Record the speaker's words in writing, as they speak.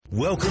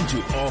Welcome to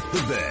Off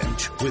the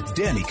Bench with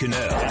Danny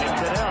Cannell.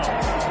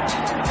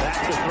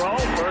 Back to throw,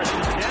 first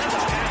and 10, the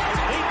pass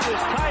complete to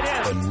his tight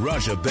end. And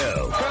Raja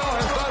Bell. Bell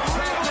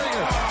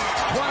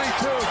has done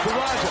 22 to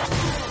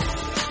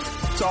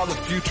Raja. Saw the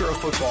future of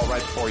football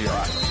right before your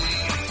eyes.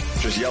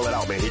 Just yell it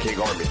out, man. He can't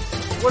guard me.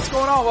 What's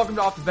going on? Welcome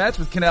to Off the Bench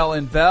with Cannell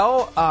and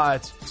Bell.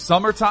 It's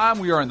summertime.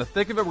 We are in the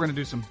thick of it. We're going to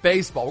do some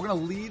baseball. We're going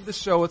to lead the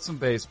show with some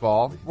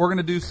baseball. We're going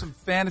to do some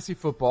fantasy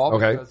football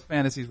because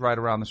fantasy's right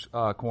around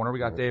the corner. We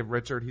got Dave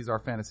Richard. He's our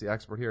fantasy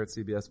expert here at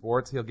CBS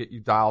Sports. He'll get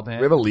you dialed in.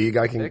 We have a league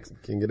I can get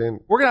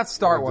in. We're going to have to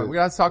start one. We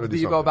got to talk to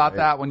Devo about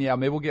that one. Yeah,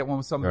 maybe we'll get one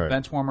with some of the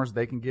bench warmers.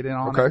 They can get in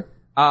on it.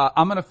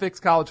 I'm going to fix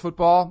college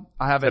football.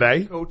 I have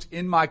a coach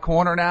in my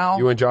corner now.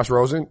 You and Josh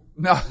Rosen?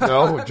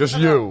 No, just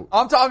you.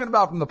 I'm talking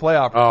about from the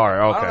playoff. All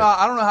right, okay.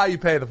 I don't know how you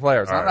pay the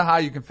players. I don't know how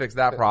you can fix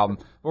that problem.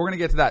 But we're going to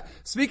get to that.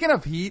 Speaking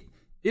of heat,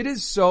 it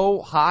is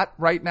so hot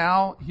right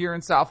now here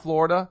in South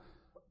Florida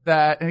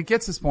and it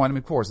gets to this point. I mean,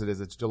 of course it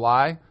is. It's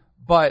July,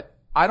 but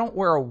I don't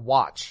wear a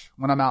watch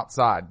when I'm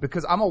outside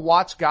because I'm a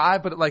watch guy,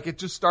 but it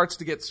just starts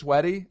to get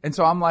sweaty. And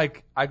so I'm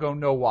like, I go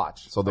no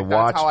watch. So the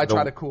watch, that's how I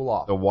try to cool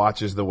off. The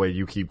watch is the way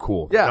you keep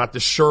cool. Yeah. Not the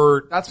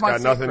shirt. That's my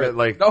got nothing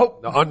secret.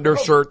 The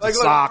undershirt, the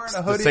socks,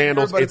 the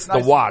sandals. Here, it's the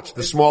watch,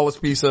 the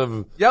smallest piece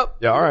of. Yep.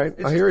 Yeah, all right.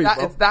 I hear you.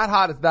 It's that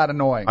hot. It's that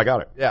annoying. I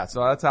got it. Yeah.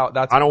 So I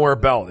don't wear a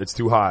belt. It's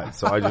too hot.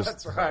 So I just.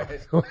 That's right.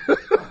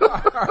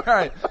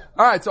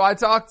 All right. So I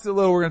talked a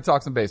little. We're going to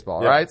talk some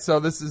baseball. Right. So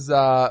this is,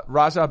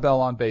 Raja Bell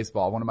on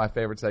baseball. One of my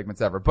favorite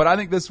segments ever. But I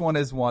think this one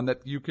is one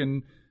that you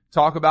can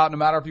talk about no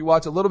matter if you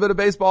watch a little bit of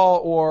baseball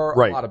or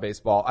a lot of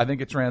baseball. I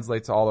think it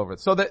translates all over.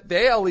 So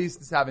the AL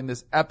East is having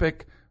this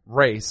epic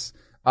race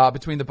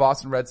between the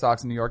Boston Red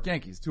Sox and New York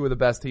Yankees, two of the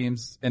best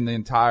teams in the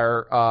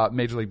entire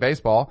Major League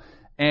Baseball.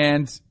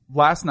 And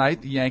last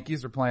night, the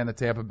Yankees are playing the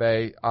Tampa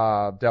Bay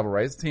Devil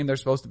Rays, a team they're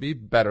supposed to be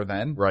better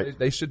than. Right.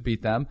 They should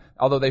beat them,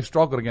 although they've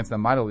struggled against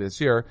them mightily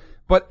this year.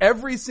 But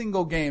every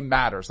single game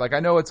matters. I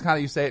know it's kind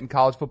of, you say it in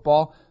college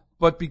football,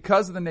 but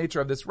because of the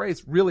nature of this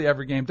race, really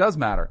every game does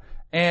matter.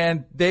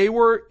 And they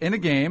were in a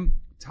game,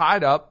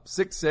 tied up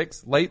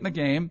 6-6 late in the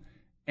game,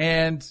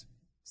 and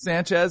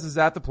Sanchez is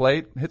at the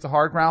plate, hits a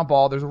hard ground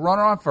ball. There's a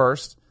runner on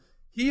first.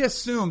 He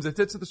assumes, if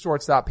it's at the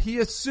shortstop, he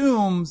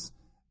assumes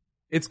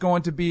it's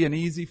going to be an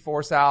easy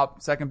force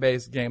out, second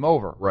base, game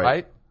over,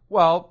 right?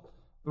 Well,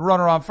 the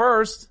runner on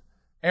first,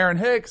 Aaron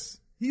Hicks,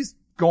 he's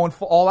going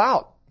all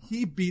out.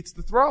 He beats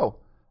the throw.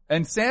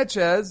 And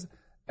Sanchez,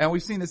 and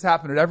we've seen this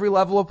happen at every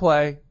level of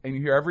play, and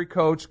you hear every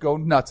coach go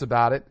nuts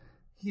about it.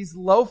 He's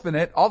loafing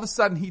it. All of a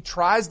sudden, he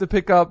tries to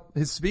pick up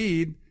his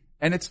speed,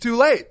 and it's too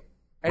late.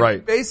 And he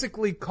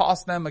basically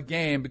cost them a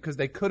game because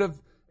they could have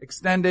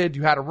extended.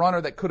 You had a runner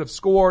that could have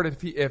scored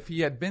if he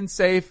had been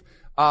safe,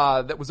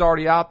 that was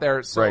already out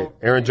there. So,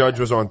 Aaron Judge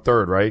was on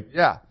third, right?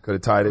 Yeah. Could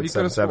have tied it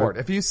 7-7.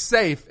 If he's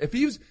safe, if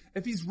he's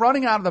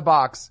running out of the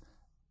box,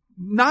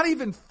 not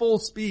even full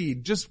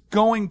speed, just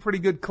going pretty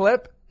good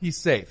clip, he's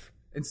safe.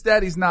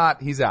 Instead, he's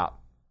not. He's out.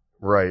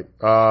 Right.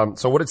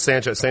 So what did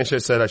Sanchez?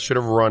 Sanchez said, I should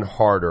have run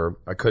harder.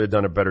 I could have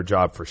done a better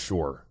job for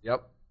sure.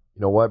 Yep.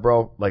 You know what,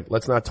 bro?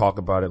 Let's not talk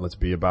about it. Let's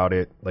be about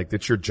it.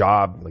 It's your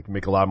job.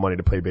 Make a lot of money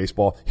to play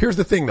baseball. Here's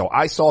the thing, though.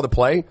 I saw the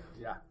play.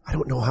 Yeah. I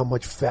don't know how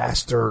much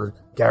faster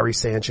Gary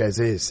Sanchez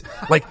is.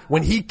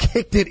 When he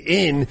kicked it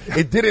in,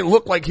 it didn't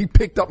look like he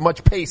picked up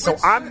much pace. So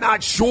I'm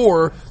not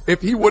sure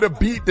if he would have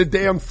beat the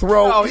damn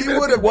throw. No, he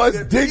would have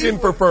was digging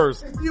for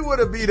first. He would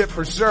have beat it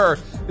for sure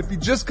if he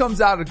just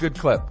comes out a good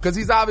clip. Because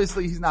he's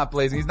not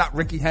blazing. He's not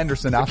Ricky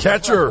Henderson out there.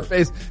 Catcher.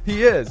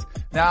 He is.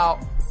 Now,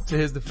 to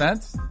his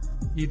defense,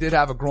 he did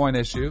have a groin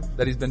issue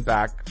that he's been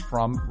back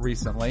from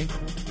recently.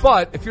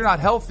 But if you're not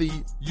healthy,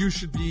 you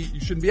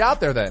shouldn't be out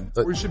there then.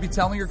 Or you should be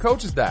telling your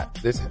coaches that.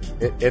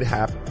 It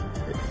happened.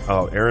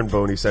 Oh, Aaron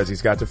Boney says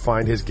he's got to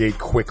find his gait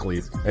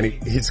quickly, and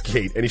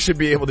he should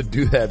be able to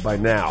do that by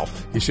now.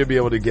 He should be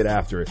able to get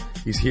after it.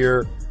 He's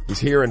here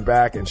and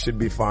back, and should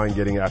be fine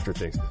getting after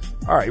things.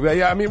 All right, well,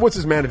 yeah. I mean, what's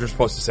his manager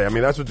supposed to say? I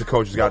mean, that's what the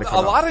coach has got to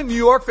come. A lot of New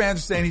York fans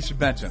are saying he should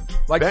bench him.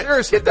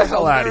 Seriously, get the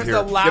hell out of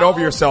here. Get over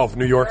yourself,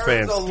 New York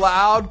fans. There's a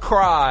loud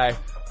cry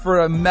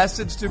for a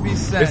message to be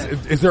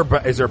sent. Is there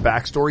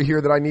backstory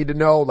here that I need to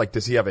know?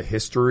 Does he have a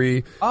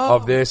history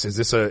of this? Is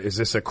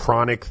this a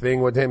chronic thing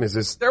with him?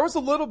 There was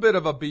a little bit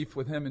of a beef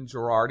with him and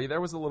Girardi.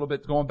 There was a little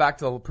bit going back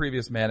to the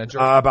previous manager.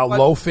 About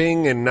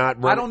loafing and not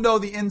running. I don't know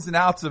the ins and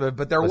outs of it,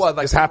 but there was.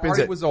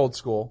 Girardi was old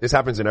school. This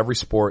happens in every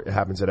sport. It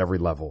happens at every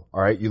level.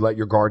 All right. You let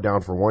your guard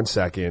down for 1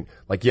 second.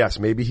 Yes,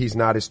 maybe he's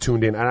not as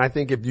tuned in. And I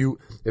think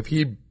if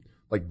he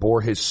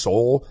bore his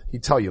soul,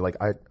 he'd tell you,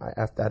 I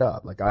effed that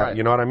up.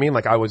 You know what I mean?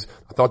 I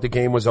thought the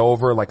game was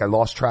over. I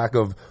lost track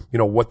of,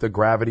 what the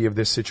gravity of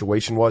this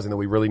situation was and that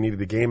we really needed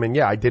the game. And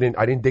yeah, I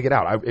didn't dig it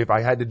out. If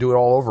I had to do it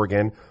all over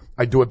again,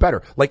 I'd do it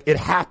better. It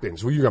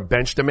happens. Well, you're going to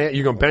bench the man?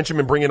 You're going to bench him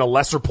and bring in a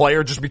lesser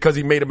player just because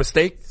he made a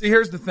mistake? See,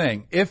 here's the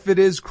thing. If it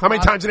is How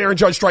many times did Aaron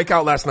Judge strike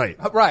out last night?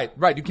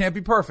 Right. You can't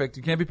be perfect.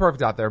 You can't be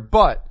perfect out there.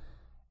 But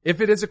if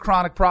it is a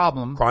chronic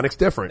problem. Chronic's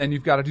different. Then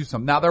you've got to do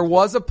something. Now, there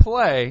was a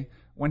play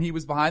when he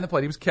was behind the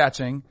plate, he was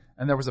catching,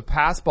 and there was a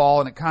pass ball,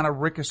 and it kind of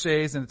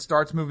ricochets, and it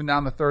starts moving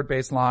down the third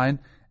base line,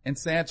 and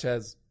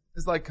Sanchez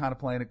is like kind of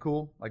playing it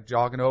cool, like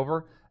jogging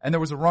over, and there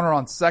was a runner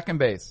on second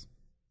base.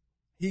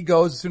 He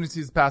goes, as soon as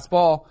he sees the pass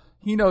ball,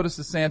 he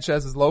notices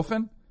Sanchez is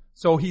loafing,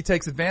 so he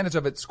takes advantage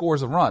of it,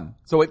 scores a run.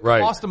 So it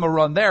cost him a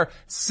run there.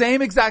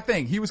 Same exact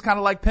thing. He was kind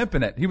of like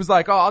pimping it. He was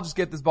like, I'll just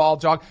get this ball,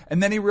 jog.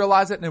 And then he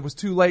realized it, and it was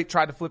too late,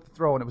 tried to flip the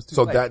throw, and it was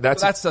too late. So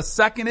that's the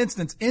second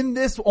instance in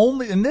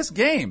this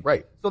game.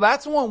 Right. So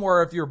that's one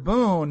where if you're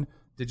Boone,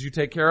 did you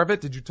take care of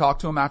it? Did you talk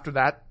to him after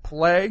that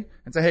play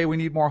and say, hey, we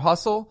need more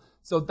hustle?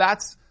 So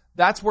that's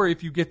where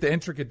if you get the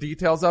intricate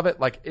details of it,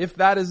 like if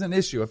that is an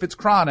issue, if it's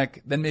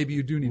chronic, then maybe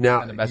you do need to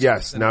send a message.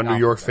 Yes, now New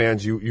York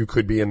fans, you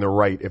could be in the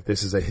right if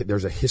this is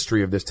there's a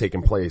history of this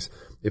taking place.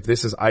 If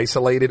this is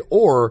isolated,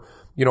 or,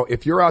 you know,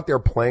 if you're out there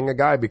playing a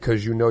guy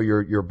because you know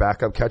your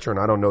backup catcher, and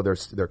I don't know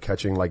they're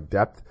catching like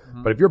depth,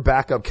 but if your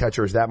backup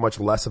catcher is that much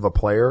less of a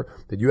player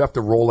that you have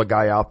to roll a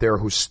guy out there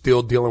who's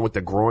still dealing with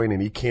the groin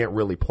and he can't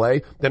really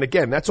play, then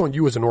again, that's on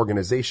you as an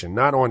organization,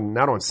 not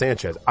on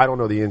Sanchez. I don't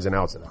know the ins and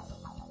outs of that.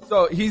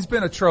 So he's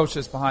been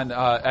atrocious behind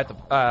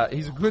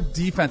he's a good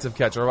defensive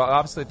catcher.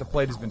 Obviously at the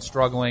plate he's been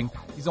struggling.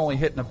 He's only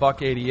hitting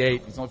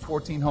 $188. He's only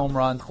 14 home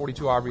runs,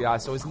 42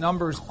 RBI. So his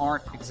numbers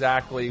aren't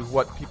exactly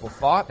what people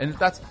thought. And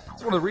that's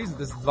one of the reasons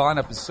this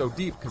lineup is so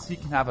deep, because he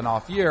can have an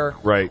off year.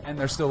 Right. And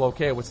they're still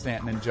okay with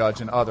Stanton and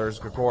Judge and others,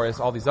 Gregorius,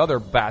 all these other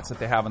bats that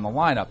they have in the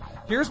lineup.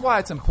 Here's why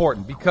it's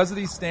important. Because of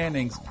these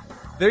standings,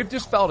 they've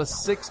just fell to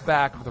 6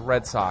 back of the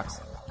Red Sox.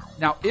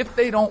 Now, if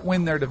they don't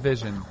win their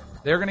division,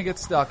 they're going to get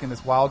stuck in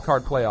this wild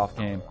card playoff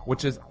game,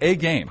 which is a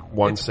game.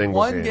 One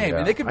single game. Yeah.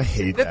 And they can I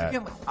hate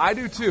that. I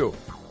do too.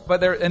 But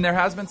there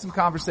has been some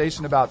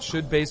conversation about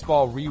should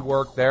baseball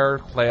rework their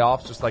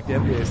playoffs, just like the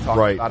NBA is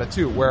talking about it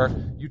too, where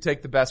you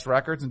take the best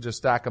records and just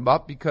stack them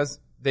up, because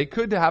they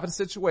could have a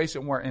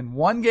situation where in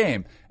one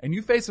game, and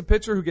you face a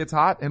pitcher who gets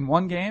hot in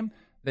one game,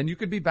 then you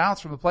could be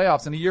bounced from the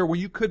playoffs in a year where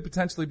you could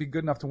potentially be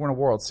good enough to win a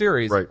World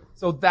Series. Right.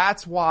 So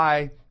that's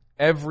why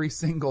every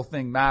single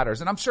thing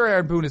matters. And I'm sure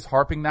Aaron Boone is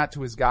harping that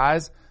to his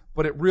guys,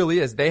 but it really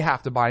is. They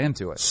have to buy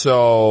into it.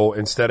 So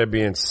instead of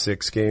being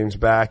 6 games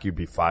back, you'd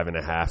be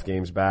 5.5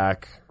 games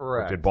back.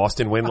 Correct. Did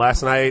Boston win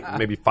last night?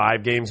 Maybe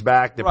 5 games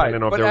back,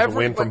 depending on if there was a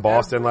win from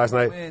Boston last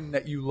night. Win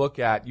that you look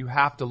at, you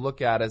have to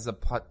look at as a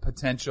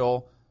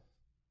potential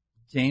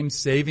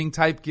game-saving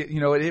type.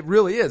 It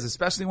really is,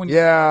 especially when you...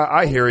 Yeah,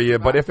 I hear you,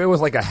 but if it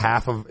was like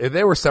if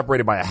they were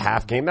separated by a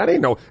half game, that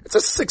ain't it's a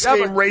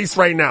 6-game race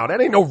right now. That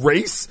ain't no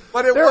race.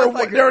 But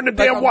they're in the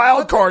damn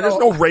wild card. There's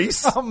no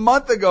race. A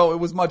month ago, it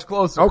was much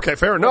closer. Okay,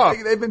 fair enough.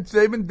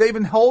 They've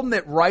been holding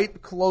it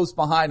right close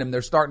behind them.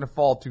 They're starting to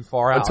fall too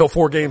far out. Until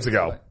 4 games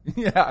ago.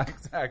 Yeah,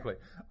 exactly.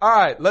 All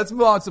right, let's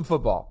move on to some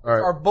football. All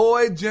right. Our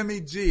boy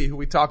Jimmy G, who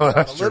we talked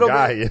about a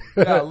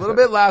little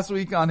bit last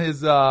week on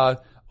his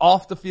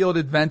off the field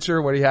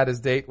adventure where he had his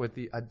date with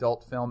the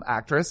adult film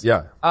actress.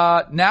 Yeah.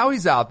 Now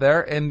he's out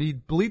there, and the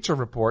Bleacher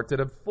Report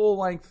did a full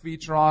length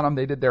feature on him.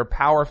 They did their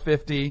Power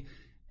 50,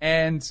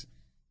 and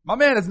my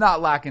man is not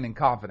lacking in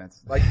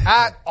confidence, like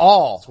at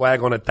all.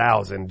 Swag on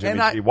 1,000,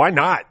 Jimmy G. Why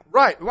not?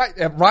 Right.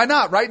 Why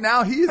not? Right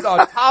now, he's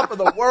on top of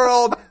the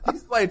world.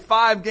 He's played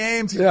 5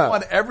 games. He's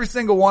won every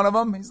single one of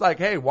them. He's like,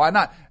 hey, why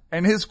not?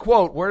 And his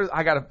quote,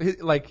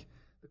 the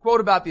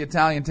quote about the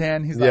Italian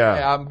tan, he's like,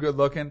 hey, I'm good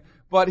looking.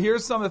 But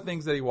here's some of the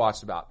things that he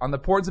watched about. On the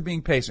importance of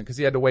being patient, because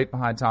he had to wait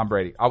behind Tom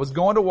Brady. I was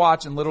going to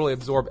watch and literally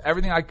absorb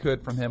everything I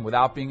could from him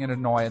without being an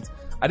annoyance.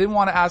 I didn't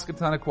want to ask a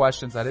ton of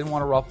questions. I didn't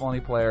want to ruffle any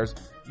players.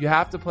 You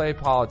have to play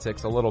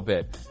politics a little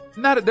bit.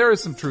 And there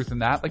is some truth in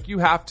that. Like, you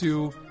have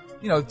to,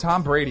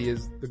 Tom Brady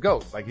is the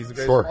GOAT. Like, he's the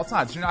greatest of all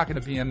time. So you're not going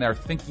to be in there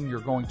thinking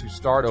you're going to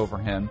start over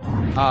him.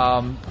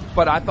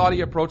 But I thought he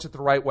approached it the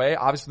right way.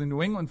 Obviously,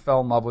 New England fell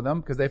in love with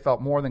him because they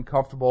felt more than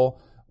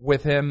comfortable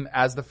with him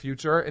as the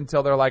future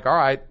until they're like, all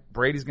right,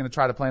 Brady's going to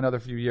try to play another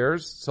few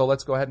years, so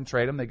let's go ahead and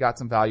trade him. They got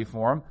some value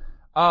for him.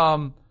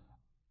 I'm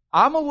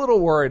a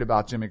little worried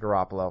about Jimmy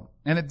Garoppolo.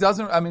 And it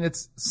doesn't,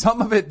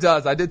 some of it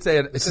does. I did say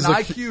it's an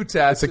IQ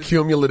test. It's a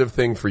cumulative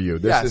thing for you.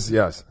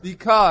 Yes.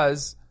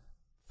 Because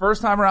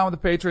first time around with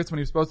the Patriots, when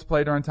he was supposed to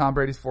play during Tom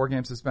Brady's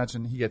 4-game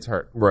suspension, he gets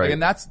hurt. Right.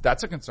 And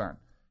that's a concern.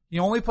 He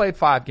only played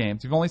 5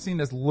 games. You've only seen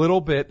this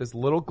little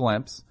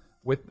glimpse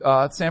with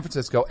San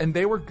Francisco, and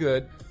they were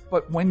good.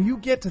 But when you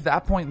get to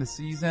that point in the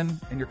season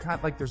and you're kind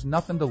of like, there's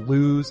nothing to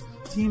lose,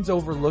 teams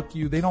overlook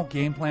you, they don't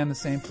game plan the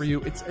same for you,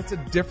 it's a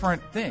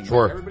different thing.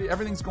 Sure.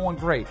 Everything's going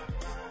great.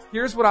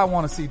 Here's what I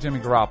want to see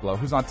Jimmy Garoppolo,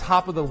 who's on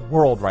top of the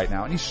world right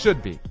now, and he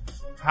should be.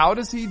 How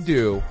does he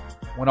do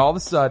when all of a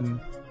sudden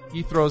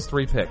he throws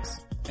 3 picks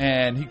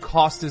and he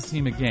costs his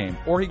team a game,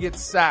 or he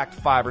gets sacked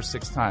 5 or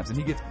 6 times and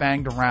he gets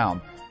banged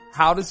around?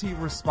 How does he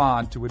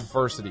respond to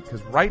adversity?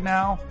 Because right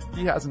now,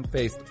 he hasn't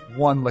faced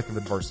one lick of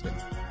adversity.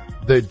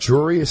 The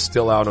jury is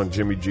still out on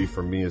Jimmy G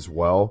for me as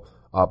well,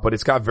 but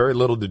it's got very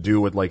little to do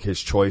with like his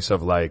choice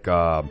of like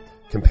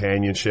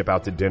companionship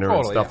out to dinner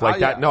and stuff like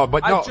that. No,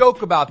 but I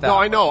joke about that.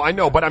 No, I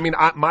know, but I mean,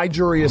 my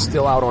jury is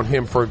still out on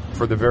him for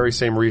the very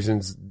same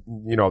reasons,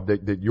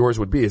 that yours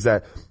would be, is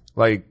that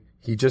like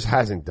he just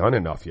hasn't done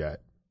enough yet.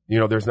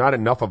 there's not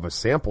enough of a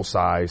sample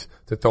size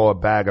to throw a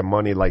bag of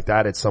money like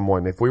that at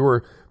someone. If we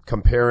were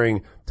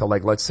comparing to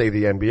like, let's say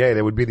the NBA,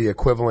 they would be the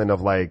equivalent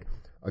of like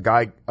a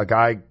guy,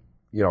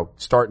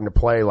 starting to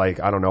play like,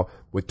 I don't know,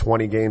 with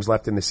 20 games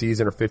left in the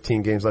season or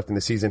 15 games left in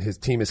the season. His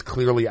team is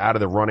clearly out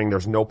of the running.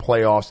 There's no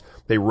playoffs.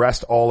 They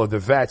rest all of the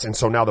vets. And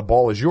so now the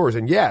ball is yours.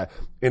 And yeah,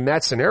 in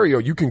that scenario,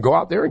 you can go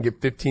out there and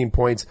get 15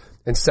 points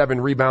and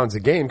 7 rebounds a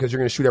game because you're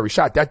going to shoot every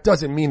shot. That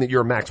doesn't mean that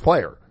you're a max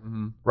player,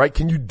 right?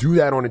 Can you do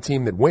that on a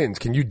team that wins?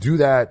 Can you do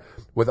that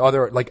with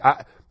other, like,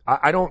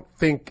 I don't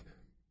think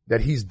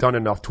that he's done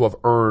enough to have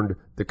earned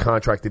the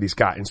contract that he's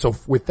got. And so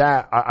with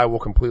that, I will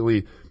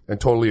completely and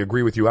totally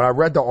agree with you. And I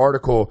read the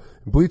article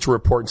in Bleacher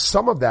Report, and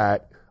some of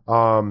that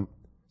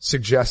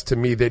suggests to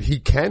me that he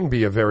can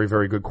be a very,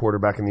 very good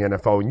quarterback in the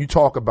NFL. And you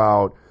talk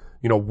about,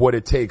 what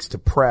it takes to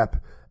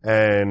prep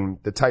and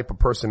the type of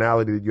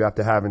personality that you have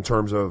to have in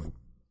terms of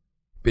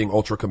being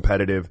ultra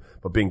competitive,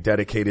 but being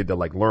dedicated to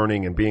like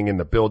learning and being in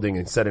the building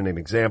and setting an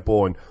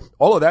example and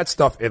all of that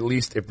stuff, at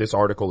least if this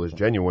article is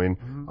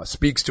genuine,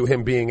 speaks to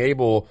him being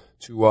able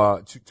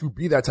to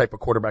be that type of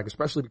quarterback,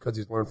 especially because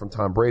he's learned from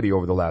Tom Brady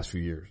over the last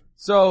few years.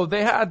 So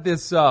they had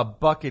this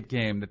bucket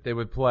game that they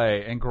would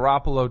play, and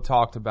Garoppolo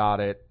talked about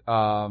it.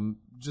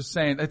 Just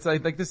saying, it's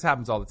like this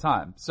happens all the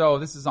time. So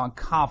this is on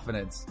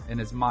confidence in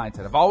his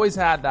mindset. I've always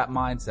had that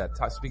mindset.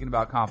 Speaking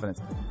about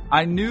confidence,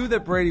 I knew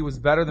that Brady was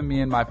better than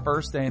me in my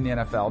first day in the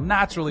NFL.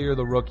 Naturally, you're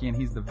the rookie and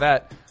he's the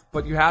vet,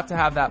 but you have to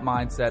have that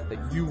mindset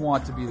that you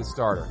want to be the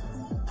starter.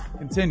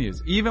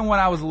 Continues. Even when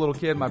I was a little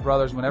kid, my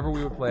brothers, whenever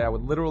we would play, I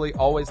would literally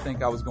always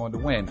think I was going to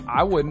win.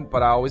 I wouldn't,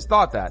 but I always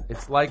thought that.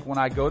 It's like when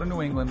I go to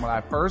New England, when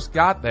I first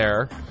got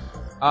there,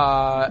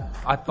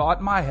 I thought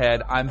in my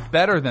head, I'm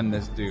better than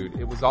this dude.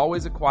 It was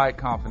always a quiet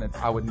confidence.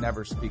 I would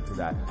never speak to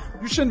that.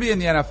 You shouldn't be in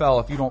the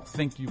NFL if you don't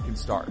think you can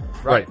start,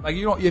 right? Like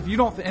if you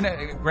don't,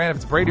 granted if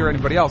it's Brady or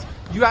anybody else,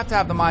 you have to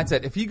have the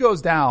mindset, if he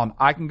goes down,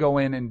 I can go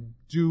in and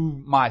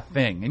do my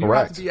thing. And you don't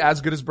have to be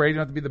as good as Brady, you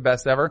don't have to be the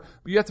best ever,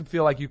 but you have to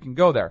feel like you can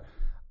go there.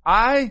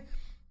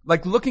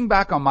 Like looking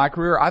back on my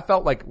career, I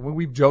felt like when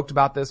we've joked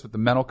about this with the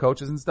mental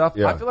coaches and stuff,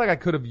 I feel like I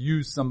could have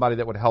used somebody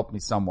that would help me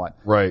somewhat.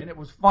 Right. And it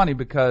was funny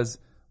because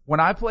when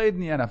I played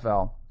in the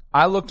NFL,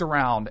 I looked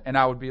around and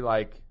I would be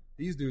like,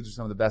 these dudes are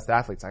some of the best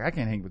athletes. Like, I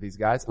can't hang with these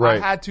guys.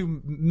 Right.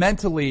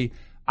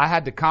 I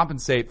had to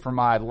compensate for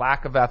my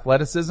lack of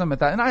athleticism at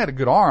that. And I had a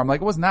good arm.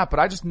 Like, it wasn't that, but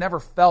I just never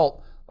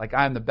felt like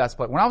I'm the best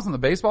player. When I was on the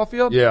baseball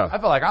field, I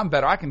felt like I'm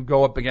better. I can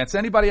go up against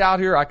anybody out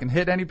here. I can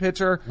hit any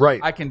pitcher. Right.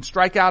 I can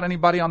strike out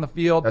anybody on the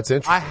field. That's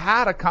interesting. I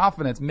had a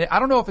confidence. I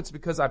don't know if it's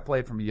because I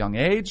played from a young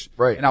age.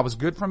 Right. And I was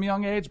good from a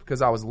young age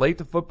because I was late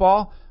to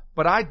football.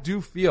 But I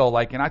do feel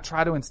like, and I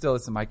try to instill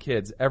this in my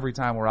kids every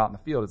time we're out in the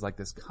field, it's like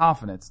this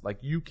confidence. Like,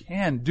 you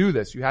can do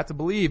this. You have to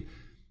believe.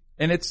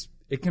 And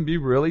it can be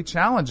really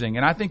challenging.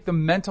 And I think the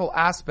mental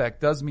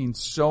aspect does mean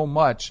so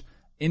much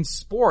in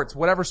sports,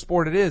 whatever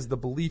sport it is, the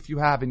belief you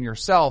have in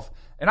yourself.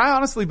 And I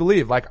honestly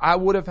believe, like, I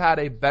would have had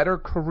a better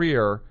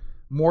career,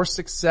 more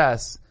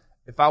success,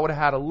 if I would have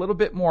had a little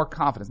bit more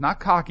confidence.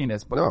 Not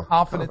cockiness, but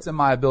confidence in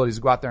my abilities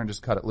to go out there and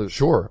just cut it loose.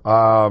 Sure.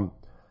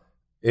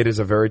 It is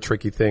a very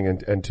tricky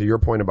thing. And to your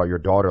point about your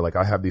daughter, like,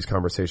 I have these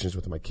conversations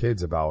with my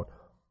kids about,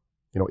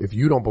 if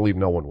you don't believe,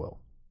 no one will.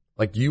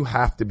 Like, you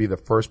have to be the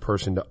first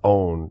person to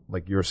own,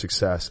 like, your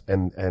success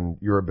and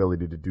your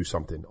ability to do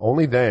something.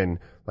 Only then,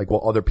 like,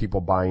 will other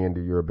people buy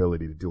into your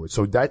ability to do it.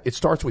 So that, it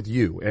starts with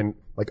you. And,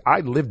 like,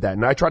 I lived that.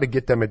 And I try to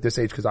get them at this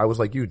age because I was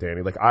like you,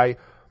 Danny. Like,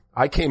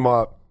 I came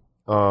up,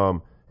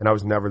 and I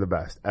was never the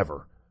best,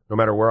 ever. No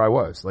matter where I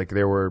was. Like,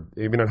 there were,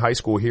 even in high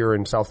school here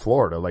in South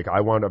Florida, like,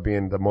 I wound up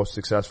being the most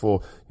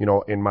successful,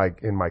 in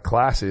my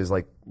classes,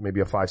 like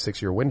maybe a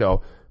 5-6 year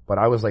window, but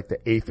I was like the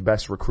 8th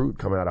best recruit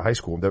coming out of high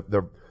school.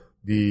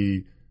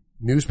 The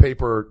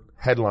newspaper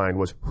headline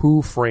was,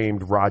 "Who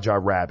framed Raja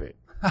Rabbit?"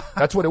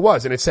 That's what it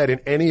was. And it said in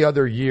any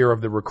other year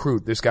of the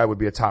recruit, this guy would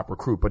be a top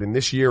recruit. But in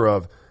this year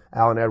of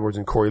Allen Edwards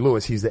and Corey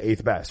Lewis, he's the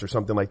 8th best or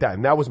something like that.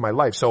 And that was my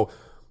life. So,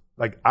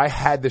 like, I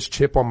had this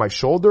chip on my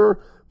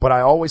shoulder, but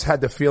I always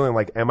had the feeling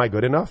like, am I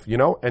good enough?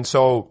 And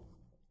so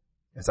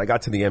as I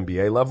got to the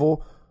NBA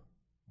level,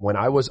 when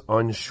I was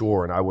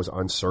unsure and I was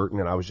uncertain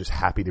and I was just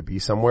happy to be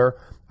somewhere,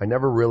 I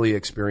never really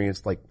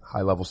experienced like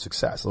high level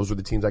success. Those were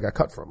the teams I got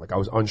cut from. Like, I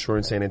was unsure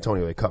in San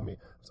Antonio, they cut me.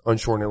 I was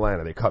unsure in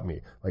Atlanta, they cut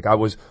me. Like, I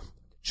was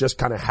just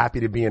kind of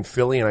happy to be in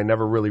Philly and I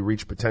never really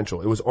reached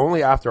potential. It was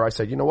only after I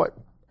said, you know what?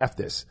 F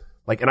this.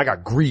 Like, and I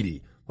got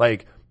greedy.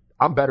 Like,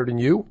 I'm better than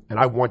you and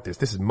I want this.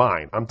 This is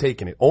mine. I'm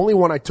taking it. Only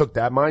when I took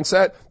that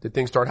mindset did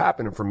things start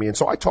happening for me. And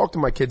so I talked to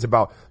my kids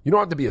about, you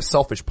don't have to be a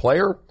selfish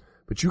player,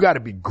 but you got to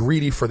be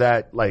greedy for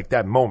that, like,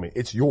 that moment.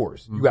 It's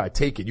yours. You got to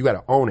take it. You got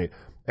to own it.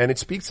 And it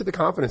speaks to the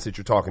confidence that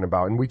you're talking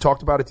about. And we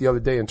talked about it the other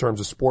day in terms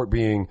of sport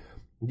being,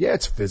 yeah,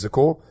 it's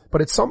physical,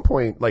 but at some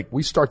point, like,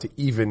 we start to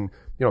even,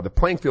 the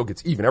playing field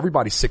gets even.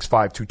 Everybody's 6'5",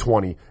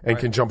 220 and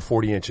can jump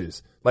 40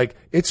 inches. Like,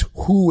 it's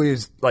who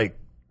is, like,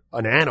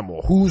 an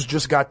animal? Who's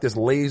just got this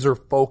laser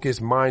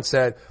focused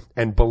mindset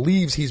and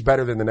believes he's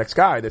better than the next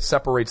guy that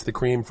separates the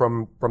cream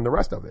from the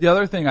rest of it? The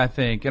other thing I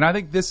think, and I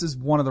think this is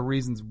one of the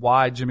reasons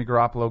why Jimmy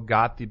Garoppolo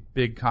got the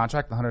big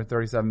contract, the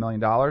 $137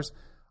 million.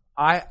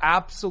 I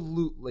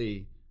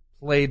absolutely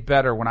played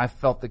better when I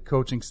felt the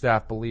coaching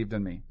staff believed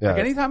in me. Yeah. Like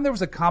anytime there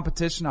was a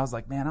competition, I was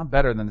like, man, I'm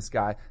better than this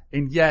guy.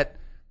 And yet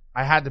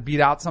I had to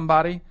beat out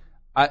somebody.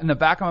 In the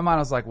back of my mind, I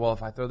was like, well,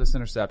 if I throw this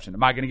interception,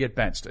 am I going to get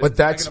benched? But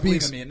that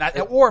speaks,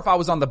 or if I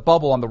was on the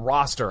bubble on the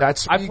roster, I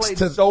played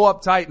so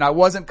uptight and I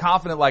wasn't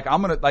confident. Like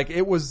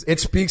it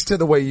speaks to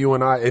the way you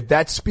and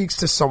that speaks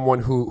to someone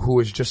who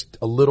is just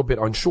a little bit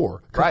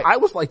unsure. Right. I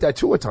was like that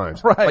too at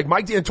times. Right. Like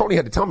Mike D'Antoni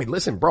had to tell me,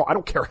 listen, bro, I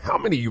don't care how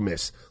many you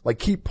miss. Like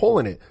keep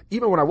pulling it.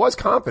 Even when I was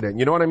confident,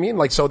 you know what I mean?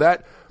 Like so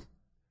that,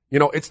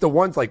 it's the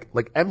ones like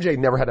MJ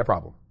never had that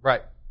problem.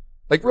 Right.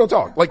 Like real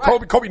talk. Like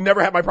right. Kobe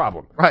never had my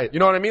problem. Right. You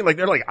know what I mean? Like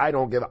they're like,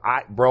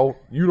 bro,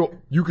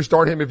 you can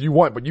start him if you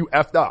want, but you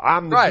effed up.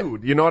 I'm the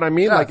dude. You know what I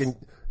mean? Yes. Like, and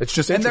it's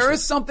just interesting. And there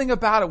is something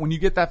about it when you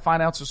get that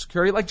financial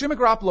security. Like Jimmy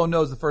Garoppolo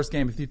knows the first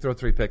game, if he throw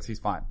 3 picks, he's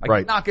fine. Like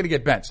he's not going to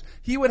get benched.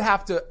 He would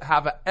have to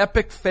have an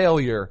epic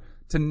failure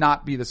to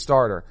not be the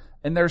starter.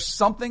 And there's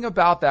something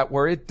about that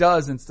where it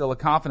does instill a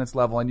confidence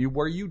level in you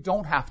where you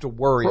don't have to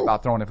worry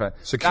about throwing it.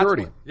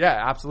 Security.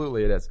 Yeah,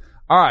 absolutely it is.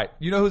 All right.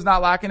 You know who's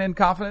not lacking in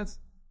confidence?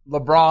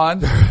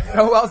 LeBron. You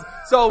know who else?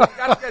 So you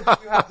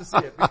have to see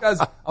it because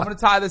I'm going to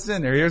tie this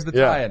in there. Here's the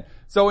tie-in.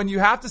 So when you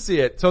have to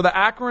see it, so the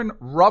Akron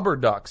Rubber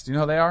Ducks, do you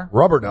know who they are?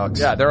 Rubber Ducks.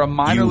 Yeah, they're a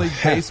minor league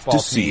baseball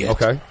team. See it.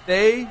 Okay.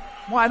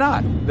 Why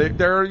not?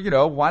 They're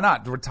why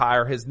not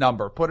retire his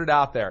number? Put it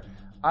out there.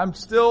 I'm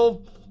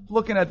still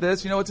looking at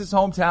this. It's his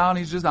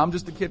hometown. I'm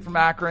just a kid from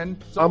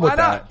Akron. So I'm why with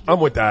not? that. I'm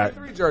with that.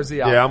 3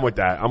 jersey out. Yeah, I'm with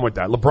that.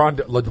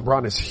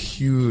 LeBron is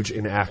huge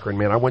in Akron,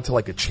 man. I went to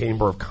like a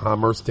Chamber of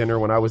Commerce dinner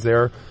when I was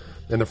there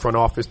in the front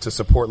office to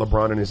support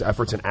LeBron and his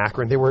efforts in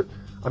Akron. There were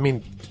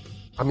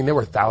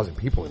 1,000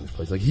 people in this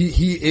place. Like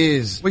he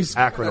is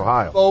Akron,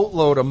 Ohio.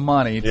 Boatload of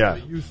money to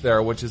the youth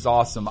there, which is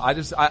awesome. I'm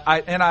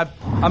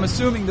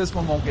assuming this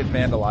one won't get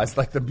vandalized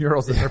like the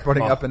murals that they're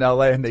putting up in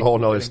LA and they whole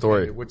nother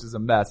story, which is a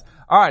mess.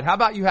 All right. How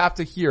about you have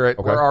to hear it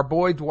where our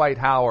boy Dwight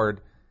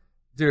Howard,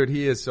 dude,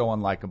 he is so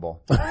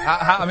unlikable.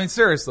 I mean,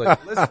 seriously,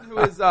 listen to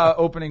his,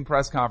 opening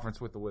press conference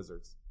with the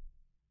Wizards.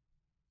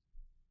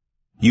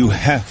 You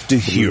have to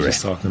hear it.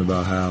 Just talking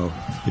about how,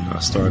 I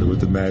started with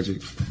the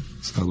Magic.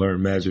 So I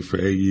learned Magic for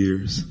 8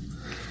 years.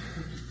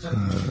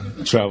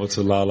 Traveled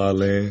to La La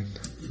Land.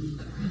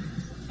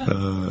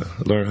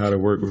 Learned how to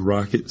work with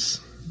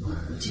Rockets.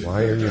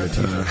 Why are you a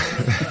teacher?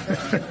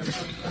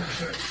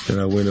 Then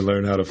I went and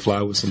learned how to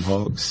fly with some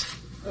Hawks.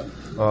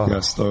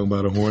 Got stung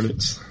by the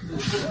Hornets.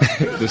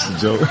 Just a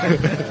joke.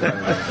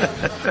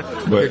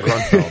 But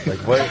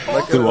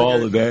through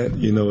all of that,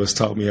 it's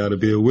taught me how to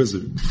be a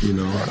wizard,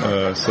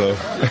 so.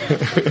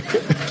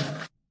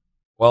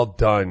 Well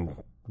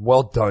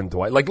done,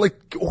 Dwight. Like,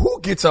 who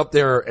gets up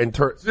there and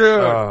turns? Dude,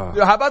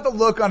 how about the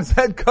look on his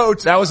head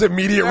coach? That was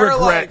immediate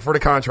regret for the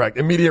contract.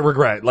 Immediate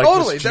regret. Like,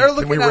 totally. They're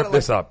looking can we rip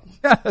this up?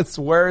 Yes.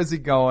 Where is he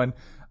going?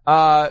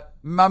 My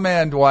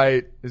man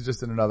Dwight is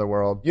just in another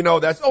world.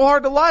 That's so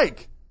hard to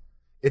like.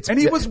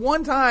 He was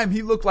one time,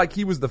 he looked like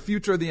he was the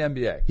future of the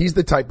NBA. He's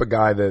the type of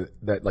guy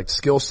that like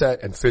skill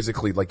set and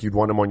physically, like you'd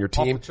want him on your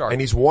team. And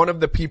he's one of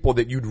the people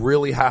that you'd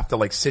really have to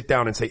like sit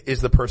down and say,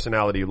 is the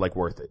personality like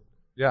worth it?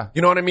 Yeah.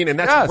 You know what I mean? And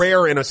that's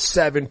rare in a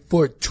 7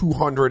 foot,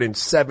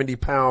 270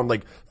 pound,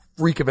 like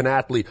freak of an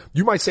athlete.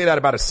 You might say that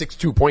about a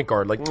 6'2" point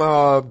guard. Like,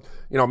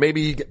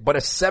 maybe, but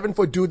a 7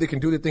 foot dude that can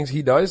do the things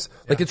he does,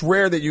 like it's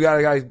rare that you got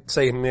a guy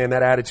say, man,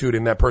 that attitude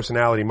and that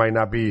personality might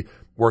not be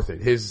worth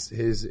it. His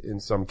in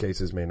some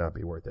cases may not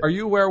be worth it. Are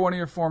you aware one of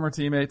your former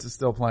teammates is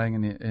still playing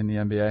in the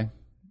NBA?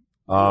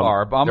 There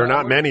are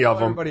not many of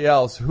them. Everybody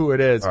else who it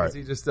is, because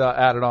he just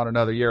added on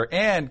another year.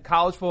 And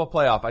college football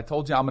playoff. I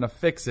told you I'm going to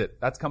fix it.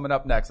 That's coming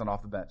up next on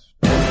Off the Bench.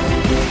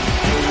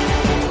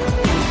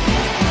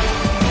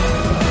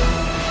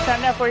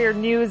 Time now for your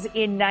news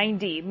in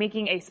 90.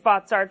 Making a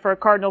spot start for a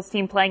Cardinals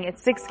team playing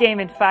its 6th game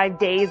in 5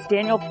 days,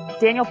 Daniel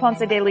Ponce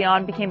de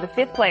Leon became the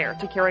 5th player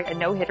to carry a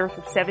no-hitter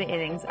through 7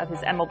 innings of his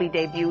MLB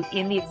debut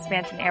in the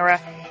expansion era.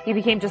 He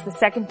became just the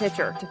 2nd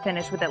pitcher to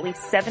finish with at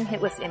least 7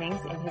 hitless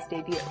innings in his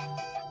debut.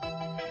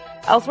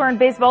 Elsewhere in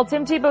baseball,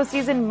 Tim Tebow's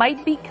season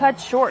might be cut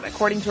short.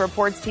 According to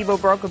reports,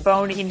 Tebow broke a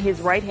bone in his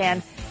right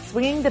hand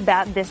swinging the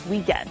bat this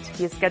weekend.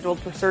 He is scheduled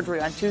for surgery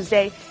on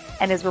Tuesday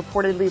and is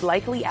reportedly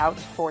likely out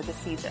for the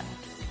season.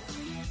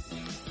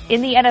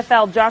 In the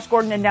NFL, Josh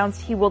Gordon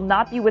announced he will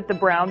not be with the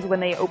Browns when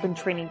they open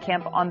training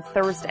camp on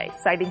Thursday,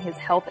 citing his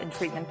health and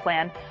treatment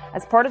plan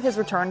as part of his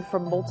return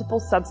from multiple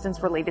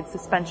substance-related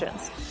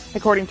suspensions.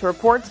 According to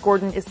reports,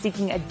 Gordon is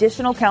seeking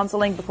additional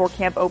counseling before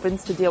camp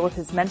opens to deal with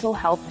his mental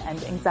health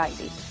and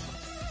anxiety.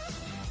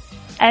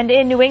 And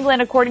in New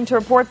England, according to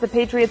reports, the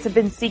Patriots have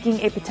been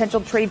seeking a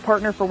potential trade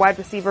partner for wide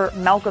receiver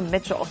Malcolm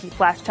Mitchell. He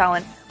flashed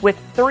talent with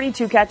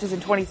 32 catches in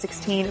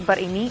 2016, but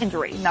a knee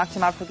injury knocked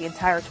him out for the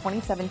entire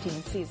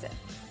 2017 season.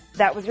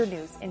 That was your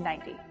news in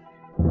 90.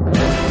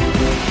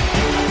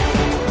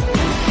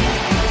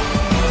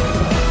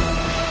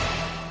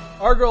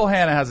 Our girl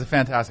Hannah has a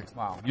fantastic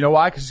smile. You know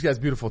why? Because she has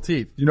beautiful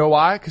teeth. You know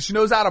why? Because she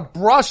knows how to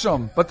brush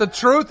them. But the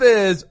truth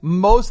is,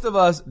 most of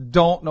us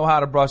don't know how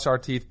to brush our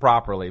teeth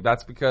properly.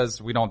 That's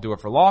because we don't do it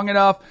for long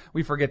enough.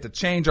 We forget to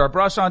change our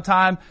brush on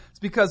time. It's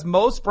because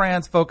most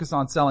brands focus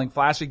on selling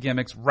flashy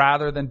gimmicks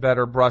rather than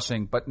better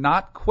brushing, but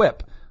not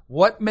Quip.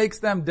 What makes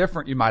them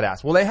different, you might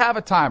ask? Well, they have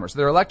a timer. So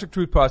their electric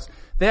toothbrush,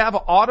 they have an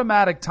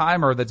automatic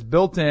timer that's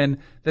built in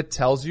that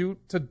tells you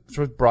to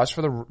brush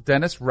for the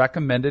dentist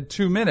recommended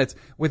 2 minutes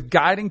with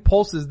guiding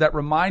pulses that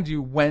remind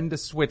you when to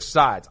switch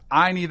sides.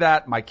 I need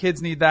that. My kids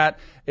need that.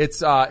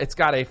 It's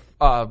got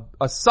a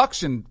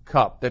suction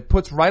cup that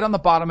puts right on the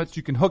bottom of it so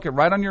you can hook it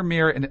right on your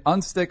mirror and it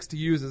unsticks to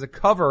use as a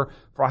cover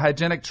for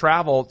hygienic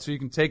travel so you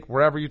can take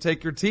wherever you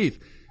take your teeth.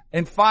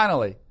 And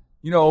finally,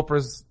 you know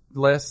Oprah's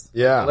list.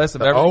 Yeah. List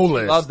of everything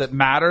she loves that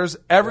matters.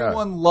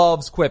 Everyone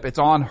loves Quip. It's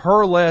on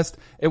her list.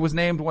 It was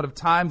named one of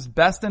Time's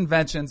best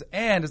inventions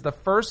and is the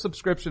first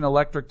subscription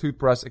electric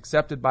toothbrush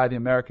accepted by the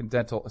American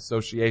Dental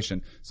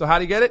Association. So how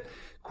do you get it?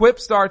 Quip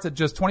starts at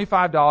just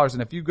 $25,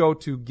 and if you go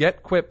to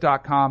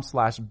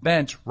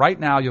getquip.com/bench right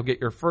now, you'll get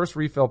your first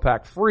refill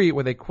pack free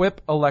with a Quip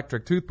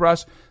electric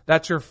toothbrush.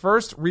 That's your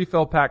first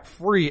refill pack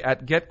free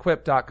at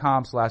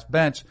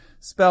getquip.com/bench,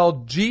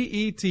 spelled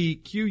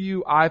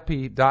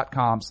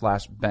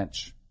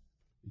GETQUIP.com/bench.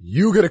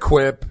 You get a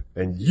Quip,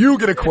 and you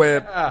get a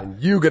Quip,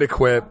 and you get a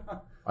Quip.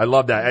 I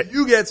love that.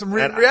 You get some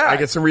read and react. I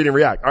get some read and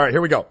react. All right,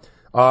 here we go.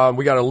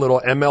 We got a little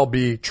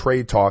MLB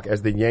trade talk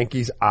as the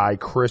Yankees eye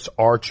Chris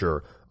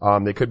Archer.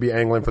 They could be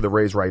angling for the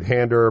Rays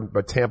right-hander,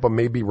 but Tampa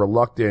may be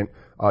reluctant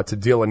to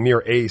deal a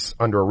near ace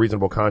under a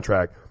reasonable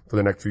contract for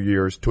the next few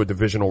years to a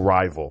divisional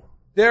rival.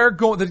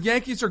 The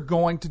Yankees are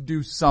going to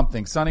do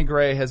something. Sonny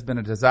Gray has been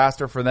a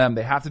disaster for them.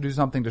 They have to do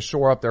something to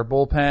shore up their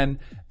bullpen.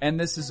 And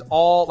this is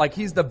all, like,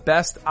 he's the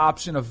best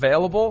option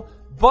available.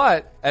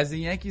 But as the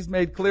Yankees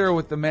made clear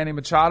with the Manny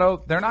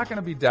Machado, they're not going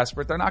to be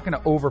desperate. They're not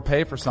going to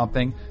overpay for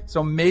something.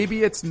 So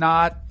maybe it's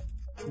not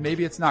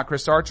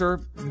Chris Archer.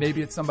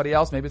 Maybe it's somebody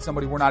else. Maybe it's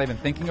somebody we're not even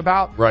thinking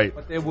about. Right.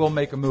 But they will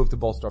make a move to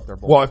bolster up their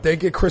bullpen. Well, if they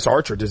get Chris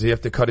Archer, does he have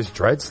to cut his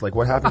dreads? Like,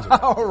 what happens?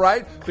 Oh,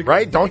 right. Because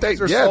right? Don't they?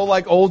 Are so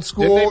like old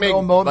school. Didn't they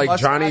make, like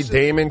mustaches? Johnny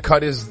Damon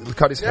cut his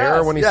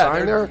hair when he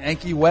signed there?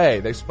 Yankee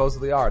way. They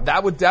supposedly are.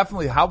 That would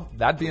definitely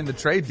that'd be in the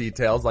trade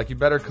details. Like, you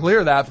better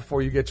clear that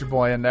before you get your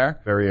boy in there.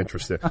 Very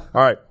interesting. All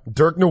right.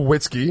 Dirk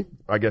Nowitzki.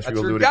 I guess you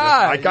alluded to this.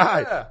 My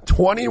guy. Yeah.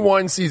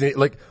 21 season.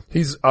 Like,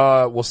 he's,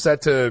 will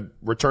set to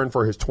return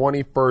for his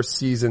 21st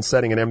season,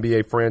 setting an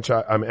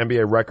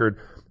NBA record,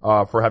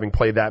 for having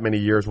played that many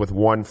years with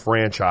one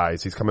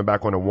franchise. He's coming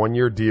back on a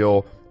 1-year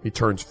deal. He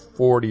turned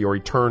 40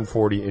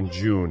 in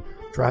June.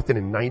 Drafted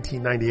in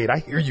 1998. I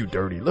hear you,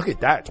 Dirty. Look at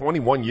that.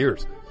 21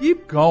 years.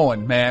 Keep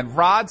going, man.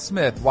 Rod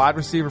Smith, wide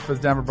receiver for the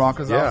Denver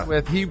Broncos, I was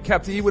with. He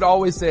would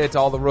always say it to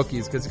all the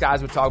rookies because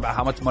guys would talk about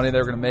how much money they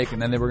were going to make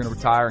and then they were going to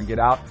retire and get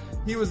out.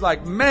 He was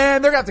like,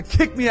 man, they're going to have to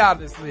kick me out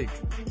of this league.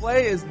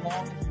 Play as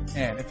long as you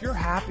can. If you're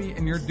happy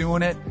and you're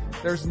doing it,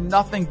 there's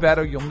nothing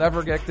better. You'll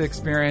never get to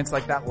experience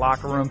like that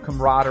locker room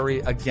camaraderie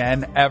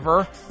again,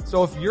 ever.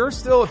 So if you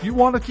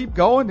want to keep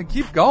going, then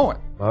keep going.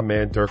 My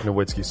man, Dirk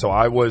Nowitzki. So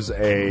I was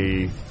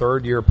a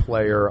third-year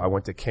player. I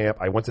went to camp.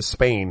 I went to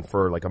Spain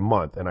for like a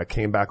month, and I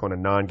came back on a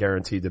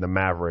non-guaranteed to the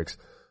Mavericks.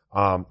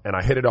 And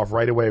I hit it off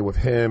right away with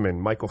him and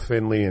Michael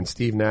Finley and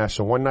Steve Nash.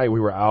 So one night we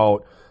were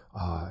out.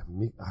 I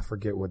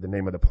forget what the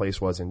name of the place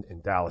was in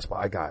Dallas, but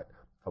I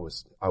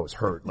was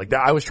hurt. Like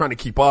that, I was trying to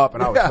keep up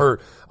and I was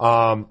hurt.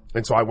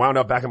 And so I wound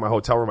up back in my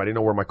hotel room. I didn't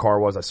know where my car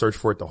was. I searched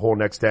for it the whole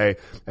next day.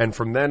 And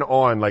from then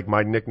on, like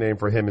my nickname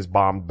for him is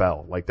Bomb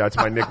Bell. Like that's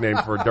my nickname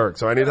for Dirk.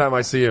 So anytime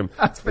I see him,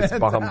 it's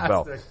Bomb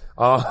Bell.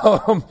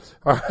 All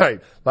right.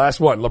 Last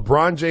one.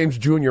 LeBron James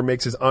Jr.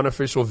 makes his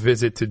unofficial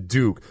visit to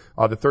Duke.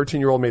 The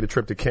 13-year-old made a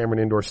trip to Cameron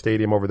Indoor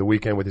Stadium over the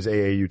weekend with his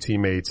AAU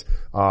teammates.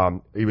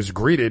 He was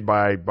greeted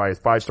by his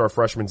 5-star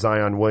freshman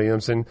Zion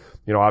Williamson.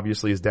 You know,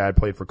 obviously his dad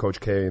played for Coach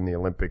K in the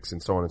Olympics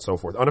and so on and so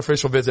forth.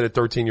 Unofficial visit at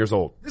 13 years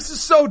old. This is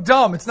so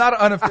dumb. It's not an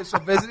unofficial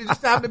visit. He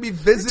just happened to be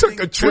visiting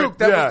Duke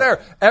that was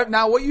there.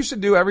 Now, what you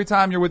should do every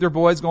time you're with your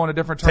boys going to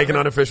different tournaments. Take an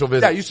unofficial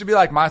visit. Yeah, you should be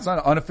like, my son,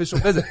 unofficial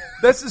visit.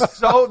 This is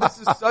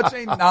such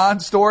a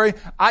non-story.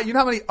 You know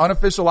how many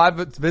unofficial live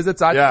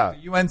visits I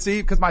did to UNC?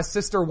 Because my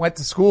sister went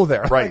to school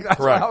there. Right, that's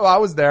correct. How I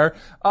was there.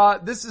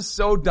 This is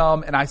so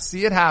dumb, and I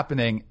see it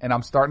happening, and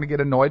I'm starting to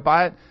get annoyed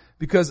by it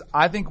because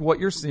I think what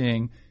you're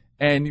seeing,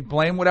 and you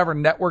blame whatever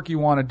network you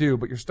want to do,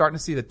 but you're starting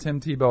to see the Tim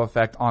Tebow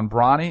effect on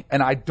Bronny,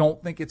 and I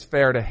don't think it's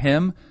fair to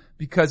him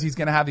because he's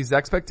going to have these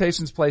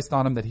expectations placed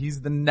on him that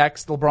he's the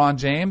next LeBron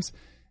James.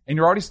 And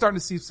you're already starting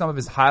to see some of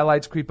his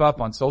highlights creep up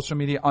on social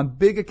media on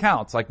big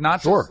accounts, like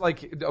not just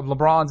like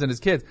LeBron's and his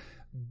kids.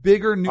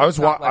 Bigger news.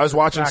 I was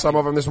watching some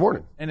of them this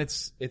morning. And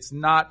it's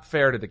not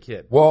fair to the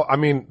kid. Well, I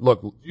mean,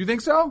 look. Do you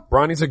think so?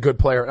 Bronny's a good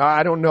player.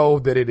 I don't know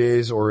that it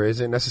is or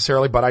isn't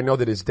necessarily, but I know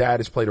that his dad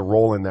has played a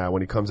role in that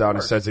when he comes out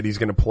and says that he's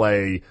going to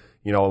play,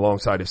 you know,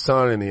 alongside his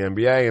son in the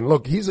NBA. And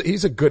look,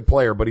 he's a good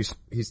player, but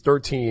he's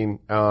 13.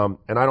 And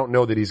I don't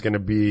know that he's going to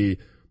be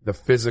the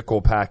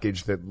physical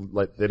package that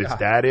his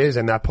dad is,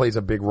 and that plays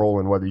a big role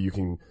in whether you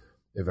can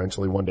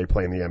eventually one day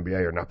play in the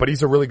NBA or not. But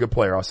he's a really good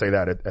player. I'll say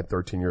that at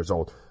 13 years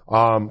old.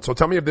 So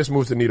tell me if this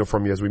moves the needle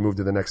from you as we move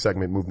to the next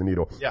segment, move the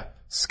needle. Yeah.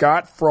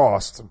 Scott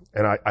Frost,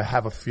 and I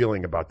have a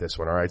feeling about this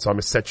one, all right? So I'm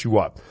going to set you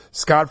up.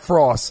 Scott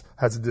Frost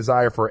has a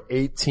desire for an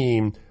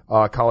 8-team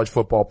college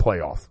football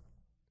playoff.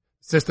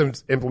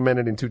 Systems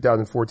implemented in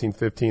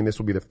 2014-15. This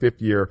will be the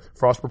 5th year.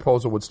 Frost's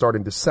proposal would start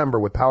in December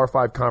with Power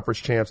 5 conference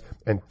champs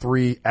and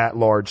 3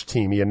 at-large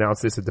team. He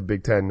announced this at the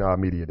Big Ten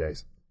Media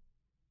Days.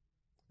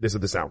 This is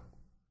the sound.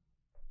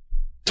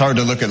 It's hard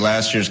to look at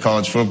last year's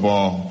college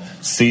football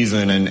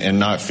season and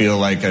not feel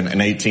like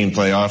an 18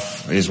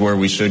 playoff is where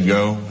we should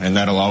go, and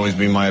that'll always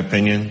be my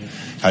opinion.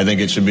 I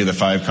think it should be the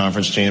 5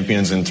 conference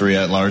champions and 3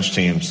 at-large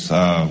teams.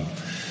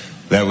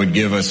 That would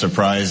give a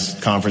surprise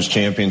conference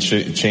champion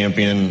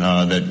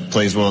that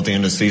plays well at the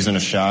end of the season a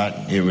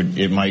shot.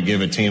 It might give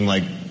a team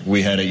like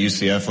we had at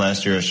UCF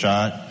last year a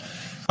shot.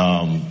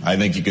 I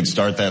think you could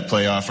start that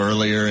playoff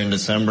earlier in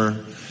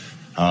December.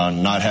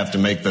 Not have to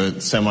make the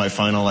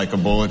semifinal like a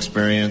bowl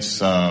experience.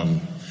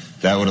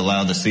 That would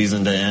allow the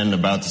season to end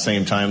about the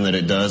same time that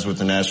it does with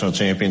the national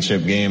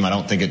championship game. I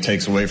don't think it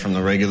takes away from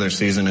the regular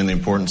season and the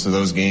importance of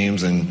those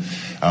games. And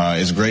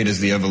as great as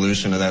the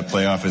evolution of that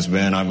playoff has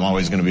been, I'm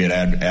always going to be an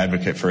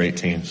advocate for 8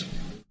 teams.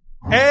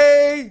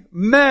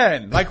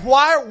 Amen. Like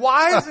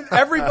why isn't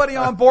everybody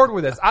on board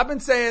with this? I've been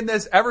saying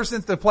this ever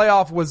since the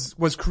playoff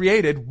was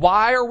created.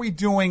 Why are we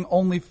doing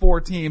only 4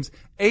 teams?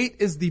 8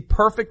 is the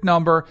perfect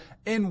number.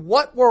 In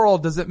what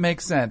world does it make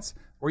sense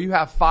where you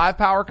have 5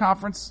 power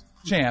conference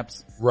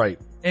champs? Right.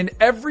 And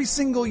every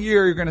single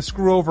year you're going to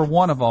screw over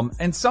one of them,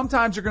 and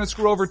sometimes you're going to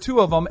screw over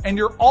 2 of them, and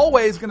you're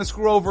always going to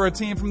screw over a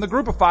team from the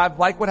group of 5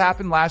 like what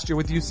happened last year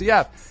with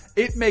UCF.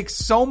 It makes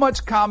so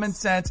much common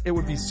sense. It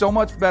would be so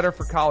much better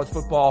for college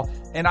football,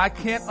 and I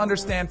can't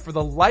understand for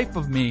the life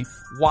of me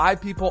why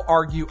people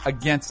argue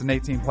against an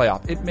 18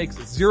 playoff. It makes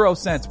 0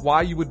 sense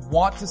why you would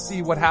want to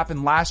see what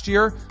happened last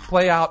year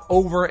play out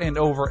over and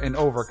over and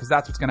over, because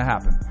that's what's going to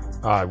happen.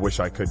 I wish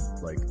I could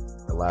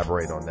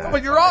elaborate on that.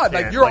 But you're on,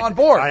 you're on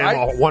board. I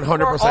am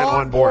 100%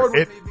 on board.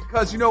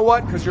 Because you know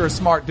what? Because you're a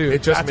smart dude.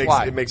 It just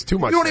makes too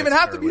much sense. You don't even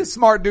have to be a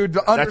smart dude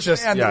to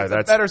understand it's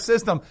a better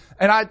system.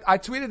 And I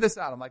tweeted this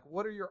out. I'm like,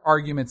 what are your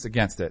arguments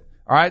against it?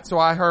 All right. So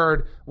I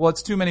heard, well,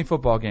 it's too many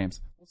football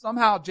games. Well,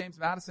 somehow James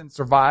Madison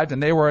survived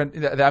and they were in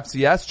the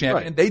FCS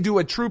champion. Right. They do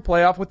a true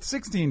playoff with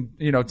 16,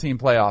 team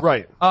playoff.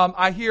 Right.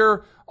 I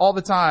hear all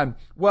the time,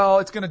 well,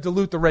 it's going to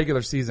dilute the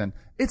regular season.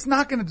 It's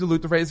not going to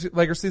dilute the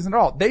regular season at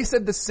all. They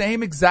said the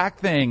same exact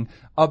thing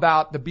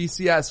about the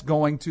BCS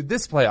going to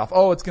this playoff.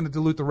 Oh, it's going to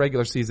dilute the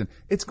regular season.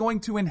 It's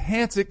going to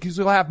enhance it because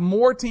you'll have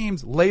more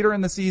teams later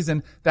in the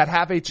season that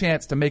have a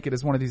chance to make it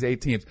as one of these 8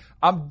 teams.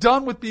 I'm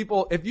done with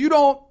people. If you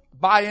don't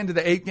buy into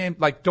the 8 game,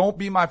 don't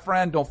be my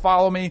friend, don't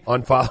follow me.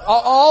 Unfollow.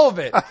 All of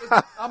it.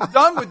 I'm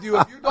done with you.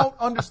 If you don't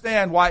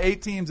understand why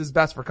 8 teams is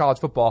best for college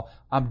football,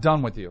 I'm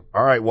done with you.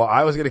 All right. Well,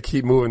 I was going to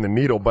keep moving the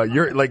needle, but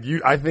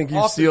I think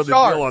you sealed the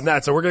deal on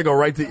that. So we're going to go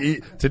right to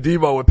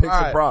Debo with picks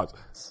and props.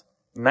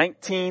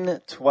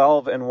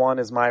 19-12-1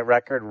 is my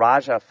record.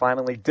 Raja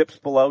finally dips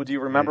below. Do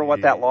you remember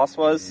what that loss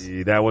was?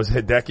 That was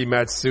Hideki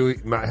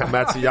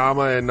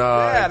Matsuyama and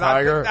Tiger.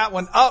 I picked that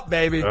one up,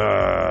 baby.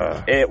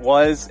 It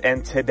was,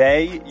 and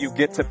today you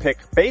get to pick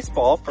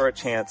baseball for a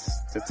chance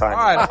to time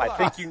it up. I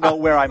think you know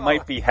where I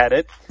might be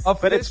headed.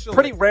 But it's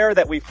pretty rare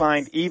that we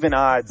find even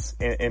odds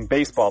in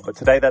baseball. But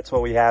today that's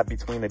what we have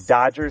between the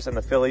Dodgers and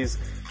the Phillies.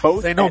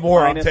 Both say no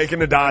more. I'm taking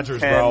the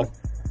Dodgers, 10. Bro.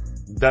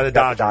 The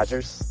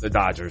Dodgers. The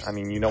Dodgers. I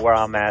mean, you know where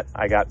I'm at.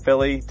 I got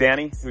Philly.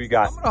 Danny, who you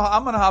got?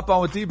 I'm gonna hop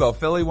on with Debo.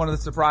 Philly, one of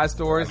the surprise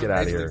stories of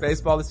Major League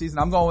Baseball this season.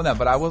 I'm going with them,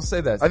 but I will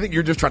say this. I think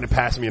you're just trying to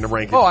pass me in the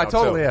rankings. Oh, I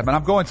totally am, and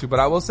I'm going to, but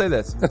I will say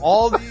this.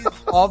 All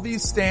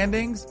these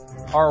standings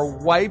are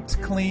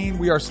wiped clean.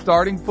 We are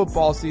starting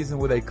football season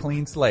with a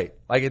clean slate.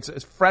 Like it's a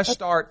fresh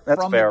start.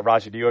 That's fair.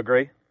 Raja, do you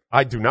agree?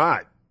 I do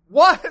not.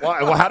 What? Well,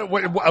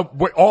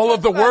 all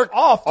of the work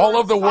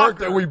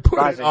that we put.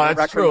 Raja,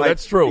 that's true.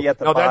 That's true.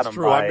 No, that's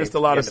true. I missed a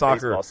lot of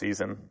soccer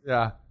season.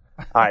 Yeah.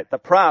 All right. The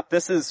prop.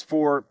 This is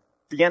for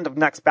the end of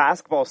next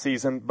basketball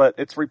season, but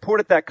it's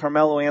reported that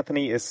Carmelo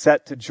Anthony is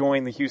set to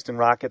join the Houston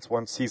Rockets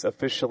once he's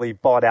officially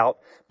bought out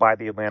by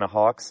the Atlanta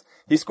Hawks.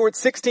 He scored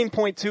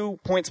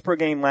 16.2 points per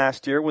game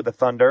last year with the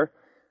Thunder.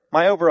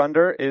 My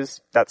over-under is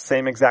that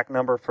same exact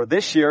number for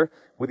this year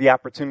with the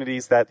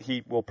opportunities that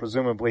he will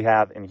presumably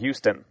have in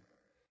Houston.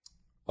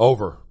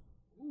 Over.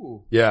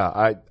 Ooh.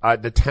 Yeah,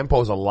 the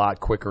tempo's a lot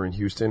quicker in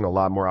Houston, a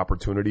lot more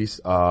opportunities.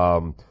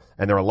 And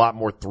there are a lot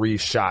more 3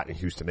 shot in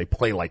Houston. They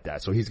play like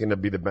that. So he's going to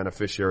be the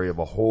beneficiary of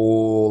a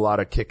whole lot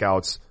of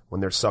kickouts when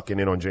they're sucking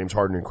in on James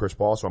Harden and Chris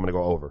Paul. So I'm going to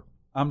go over.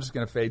 I'm just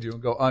going to fade you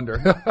and go under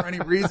for any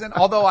reason.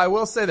 Although I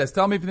will say this.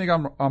 Tell me if you think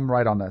I'm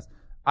right on this.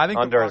 I think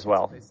under as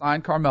well. They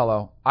sign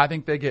Carmelo. I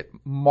think they get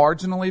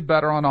marginally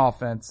better on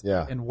offense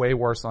and way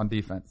worse on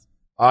defense.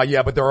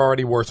 Yeah, but they're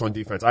already worse on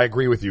defense. I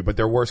agree with you, but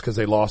they're worse because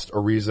they lost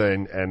Ariza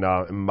and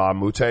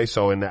Mamute.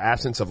 So in the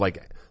absence of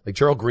Like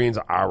Gerald Green's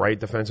all right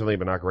defensively,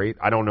 but not great.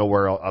 I don't know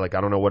I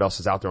don't know what else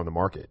is out there on the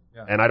market.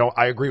 Yeah. And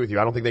I agree with you.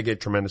 I don't think they get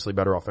tremendously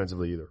better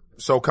offensively either.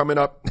 So coming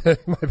up, my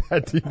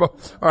bad,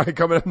 Tebow. All right,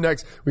 coming up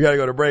next, we got to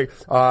go to break.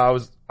 I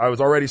was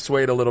already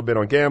swayed a little bit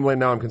on gambling.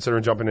 Now I'm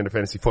considering jumping into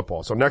fantasy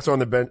football. So next on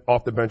the bench,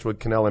 off the bench with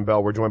Cannell and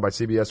Bell, we're joined by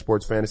CBS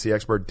Sports fantasy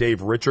expert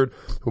Dave Richard,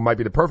 who might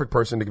be the perfect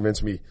person to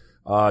convince me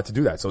to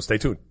do that. So stay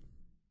tuned.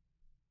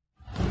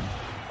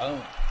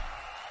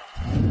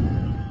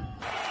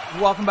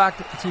 Welcome back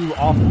to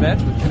Off the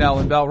Bench with Cannell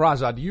and Bell.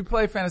 Raja, do you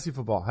play fantasy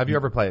football? Have you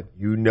ever played?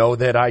 You know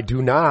that I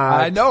do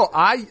not. I know.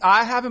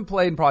 I haven't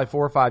played in probably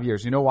 4 or 5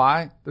 years. You know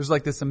why? There's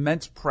like this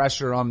immense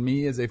pressure on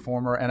me as a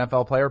former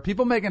NFL player.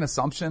 People make an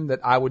assumption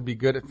that I would be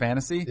good at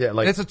fantasy. Yeah,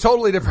 like, it's a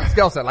totally different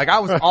skill set. Like I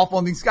was awful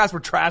and these guys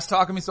were trash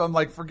talking me, so I'm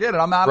like, forget it.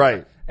 I'm out of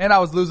it. And I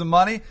was losing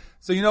money.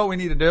 So you know what we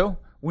need to do?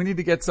 We need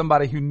to get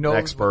somebody who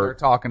knows what they're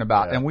talking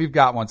about. And we've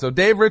got one. So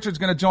Dave Richard's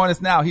going to join us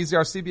now. He's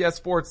our CBS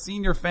Sports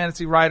senior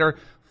fantasy writer.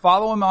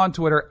 Follow him on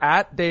Twitter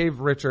at Dave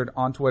Richard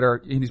on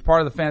Twitter. And he's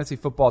part of the Fantasy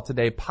Football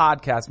Today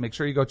podcast. Make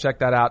sure you go check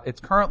that out. It's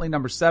currently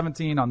number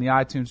 17 on the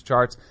iTunes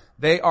charts.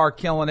 They are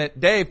killing it.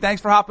 Dave, thanks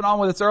for hopping on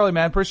with us early,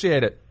 man.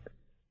 Appreciate it.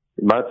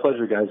 My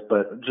pleasure, guys.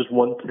 But just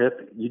one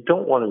tip. You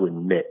don't want to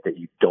admit that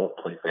you don't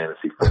play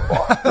fantasy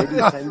football.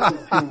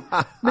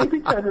 Maybe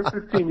 10 or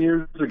 15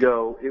 years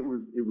ago, it was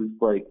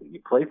like,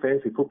 you play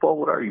fantasy football?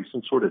 What are you,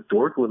 some sort of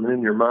dork living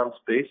in your mom's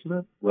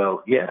basement?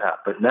 Well, yeah,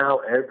 but now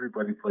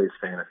everybody plays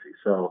fantasy.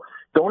 So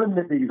don't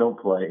admit that you don't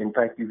play. In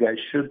fact, you guys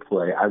should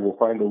play. I will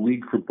find a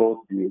league for both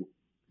of you.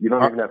 You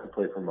don't even have to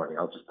play for money.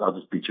 I'll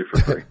just beat you for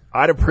free.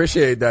 I'd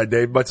appreciate that,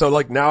 Dave. But so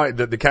like now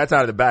the cat's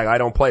out of the bag. I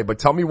don't play. But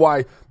tell me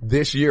why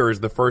this year is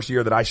the first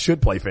year that I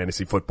should play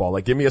fantasy football.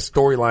 Like give me a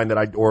storyline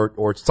that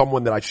or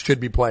someone that I should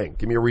be playing.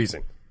 Give me a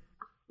reason.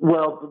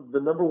 Well,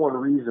 the number one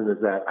reason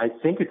is that I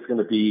think it's going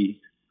to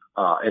be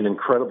an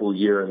incredible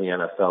year in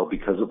the NFL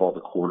because of all the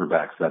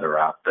quarterbacks that are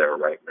out there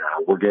right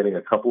now. We're getting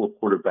a couple of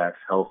quarterbacks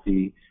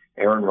healthy.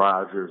 Aaron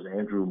Rodgers,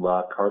 Andrew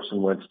Luck,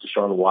 Carson Wentz,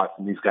 Deshaun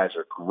Watson. These guys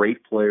are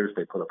great players.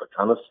 They put up a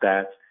ton of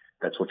stats.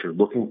 That's what you're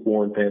looking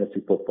for in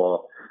fantasy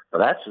football. But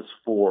that's just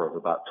 4 of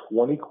about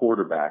 20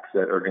 quarterbacks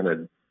that are going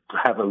to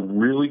have a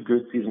really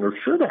good season or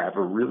should have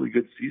a really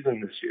good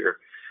season this year.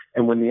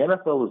 And when the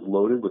NFL is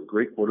loaded with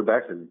great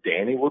quarterbacks, as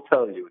Danny will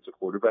tell you, it's a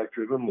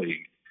quarterback-driven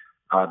league.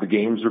 The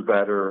games are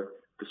better.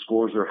 The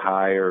scores are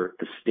higher.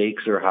 The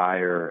stakes are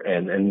higher.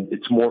 And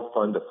it's more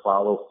fun to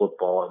follow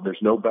football. And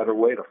there's no better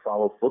way to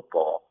follow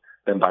football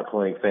than by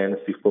playing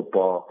fantasy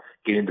football,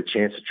 getting the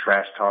chance to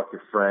trash talk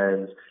your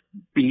friends,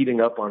 beating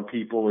up on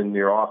people in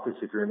your office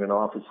if you're in an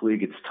office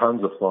league. It's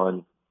tons of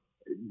fun.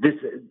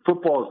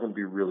 Football is going to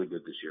be really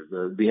good this year.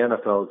 The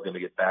NFL is going to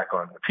get back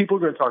on. People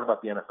are going to talk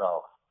about the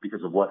NFL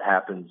because of what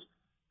happens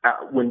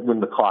when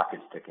the clock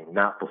is ticking,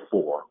 not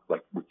before,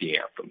 like with the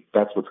anthem.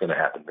 That's what's going to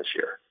happen this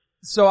year.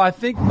 So I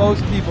think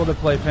most people that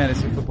play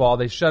fantasy football,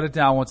 they shut it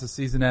down once the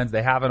season ends.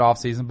 They have an off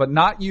season, but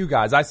not you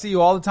guys. I see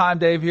you all the time,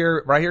 Dave,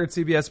 right here at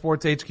CBS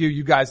Sports HQ.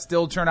 You guys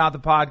still churn out the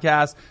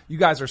podcast. You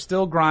guys are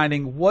still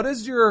grinding. What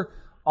is your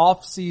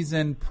off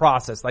season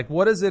process? Like,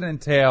 what does it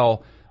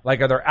entail?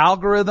 Like, are there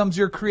algorithms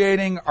you're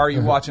creating? Are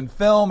you watching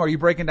film? Are you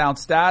breaking down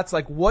stats?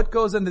 Like, what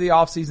goes into the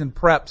off season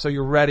prep so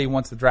you're ready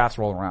once the drafts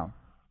roll around?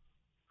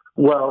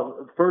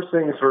 Well, first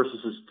things first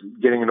is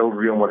just getting an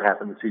overview on what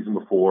happened the season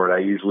before, and I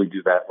usually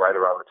do that right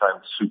around the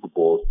time the Super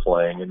Bowl is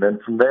playing. And then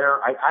from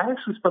there, I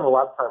actually spend a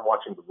lot of time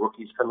watching the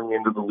rookies coming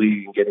into the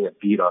league and getting a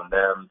beat on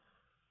them.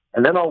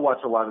 And then I'll watch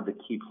a lot of the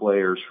key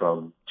players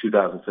from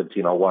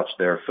 2015. I'll watch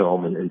their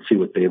film and see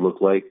what they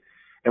look like.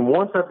 And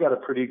once I've got a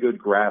pretty good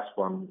grasp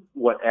on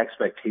what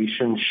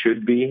expectations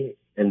should be,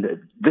 and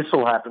this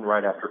will happen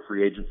right after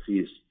free agency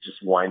is just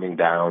winding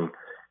down,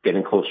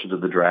 getting closer to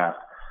the draft,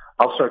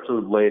 I'll start to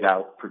lay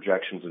out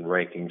projections and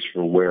rankings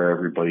for where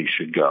everybody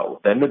should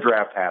go. Then the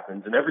draft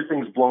happens and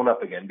everything's blown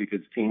up again because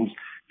teams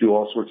do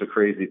all sorts of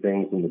crazy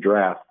things in the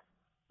draft.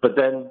 But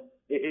then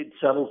it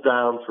settles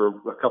down for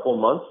a couple of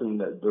months and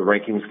the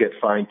rankings get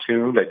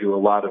fine-tuned. I do a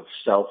lot of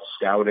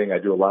self-scouting. I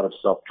do a lot of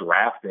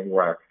self-drafting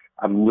where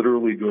I'm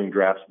literally doing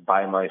drafts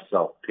by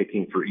myself,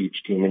 picking for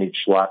each team in each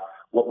slot.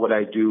 What would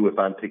I do if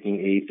I'm picking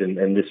 8th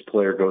and this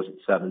player goes at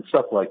 7?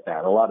 Stuff like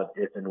that. A lot of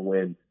if and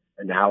when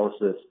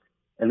analysis.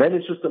 And then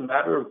it's just a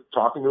matter of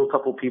talking to a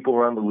couple of people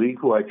around the league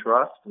who I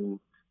trust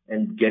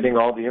and getting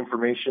all the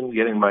information,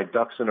 getting my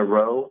ducks in a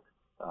row.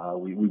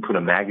 We put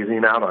a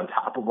magazine out on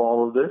top of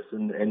all of this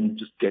and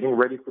just getting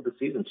ready for the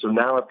season. So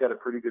now I've got a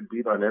pretty good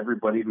beat on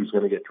everybody who's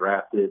going to get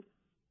drafted.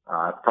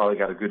 I've probably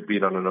got a good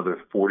beat on another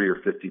 40 or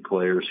 50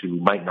 players who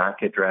might not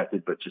get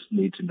drafted but just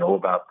need to know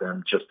about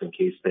them just in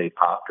case they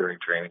pop during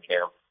training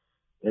camp.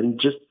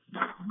 And just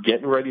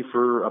getting ready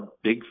for a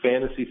big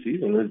fantasy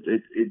season.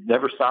 It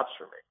never stops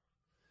for me.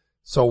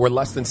 So we're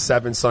less than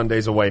 7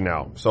 Sundays away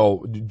now.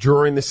 So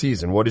during the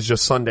season, what does your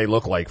Sunday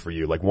look like for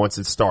you? Like once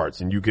it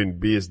starts and you can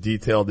be as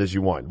detailed as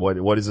you want.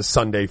 What is a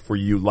Sunday for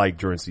you like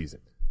during season?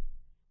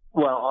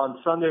 Well, on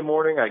Sunday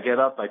morning, I get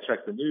up, I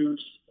check the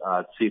news,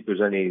 see if there's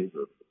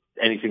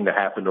anything that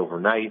happened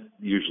overnight.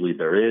 Usually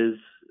there is.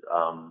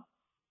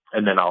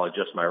 and then I'll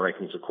adjust my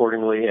rankings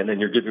accordingly. And then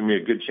you're giving me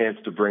a good chance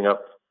to bring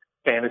up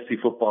Fantasy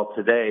Football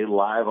Today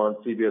live on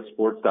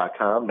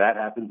CBSSports.com. That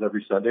happens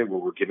every Sunday where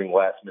we're giving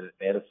last-minute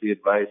fantasy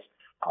advice.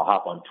 I'll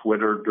hop on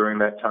Twitter during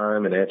that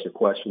time and answer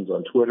questions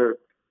on Twitter.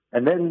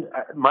 And then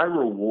my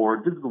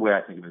reward, this is the way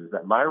I think of it, is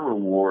that my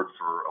reward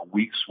for a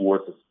week's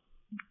worth of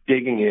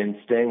digging in,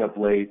 staying up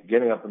late,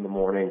 getting up in the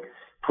morning,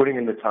 putting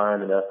in the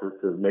time and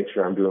effort to make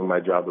sure I'm doing my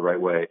job the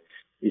right way,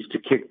 is to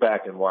kick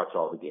back and watch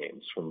all the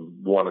games from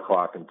 1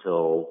 o'clock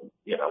until,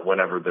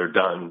 whenever they're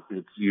done.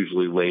 It's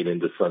usually late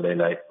into Sunday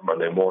night,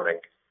 Monday morning.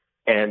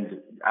 And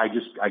I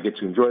get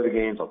to enjoy the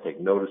games. I'll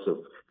take notice of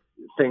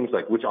things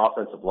like which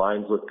offensive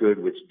lines look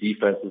good, which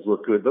defenses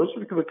look good. Those are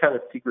the kind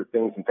of secret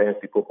things in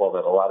fantasy football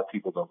that a lot of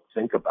people don't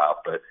think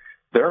about, but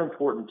they're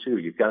important too.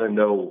 You've got to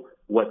know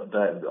what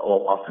that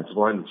offensive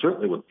line and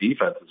certainly what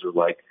defenses are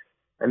like.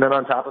 And then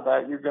on top of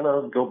that, you're going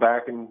to go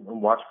back and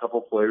watch a couple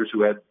of players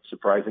who had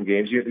surprising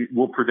games.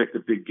 We'll predict a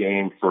big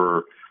game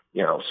for,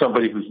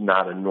 somebody who's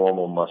not a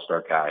normal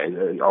must-start guy,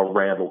 a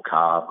Randall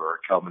Cobb or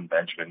a Kelvin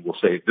Benjamin. Will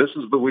say, this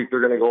is the week they're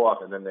going to go off,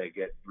 and then they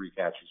get 3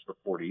 catches for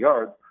 40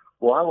 yards.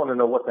 Well, I want to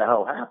know what the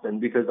hell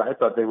happened because I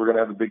thought they were going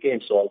to have a big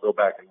game. So I'll go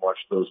back and watch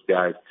those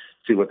guys,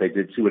 see what they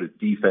did, see what a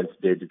defense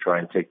did to try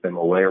and take them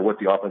away, or what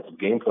the offensive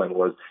game plan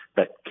was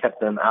that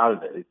kept them out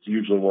of it. It's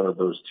usually one of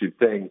those two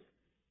things.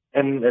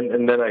 And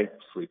then I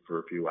sleep for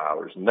a few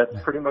hours, and that's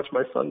pretty much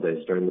my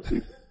Sundays during the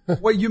season.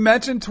 Well, you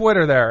mentioned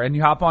Twitter there, and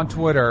you hop on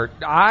Twitter.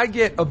 I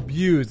get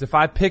abused if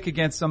I pick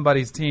against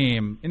somebody's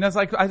team, and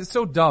it's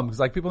so dumb because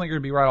people think you're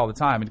gonna be right all the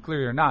time, and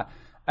clearly you're not.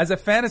 As a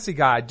fantasy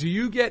guy,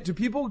 do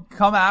people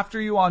come after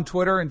you on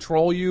Twitter and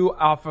troll you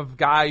off of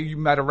guy you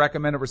might have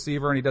recommended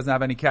receiver and he doesn't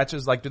have any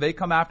catches? Do they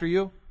come after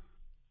you?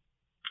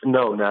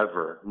 No,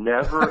 never,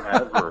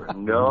 ever.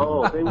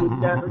 No, they would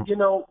never.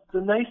 The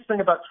nice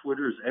thing about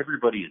Twitter is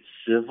everybody is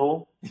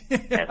civil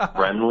and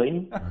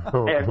friendly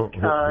and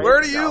kind.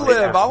 Where do you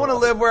live? I want to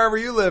live wherever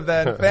you live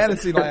then,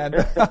 fantasy land.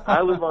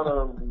 I live on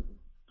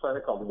a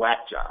planet called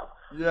Whack Job.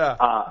 Yeah.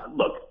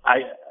 Look,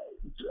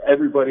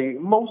 everybody,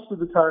 most of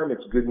the time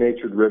it's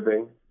good-natured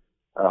ribbing.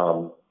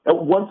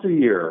 Once a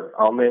year,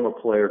 I'll name a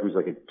player who's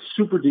like a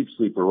super deep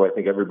sleeper who I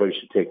think everybody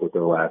should take with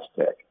their last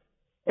pick.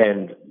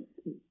 And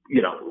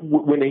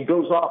when he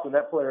goes off and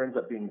that player ends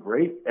up being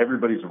great,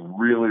 everybody's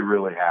really,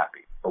 really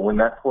happy. But when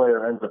that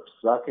player ends up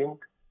sucking,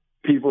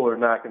 people are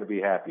not going to be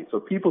happy. So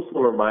people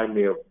still remind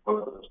me of one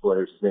of those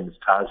players. His name is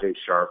Tajay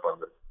Sharp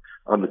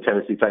on the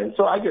Tennessee Titans.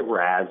 So I get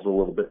razzed a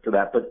little bit for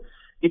that. But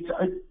it's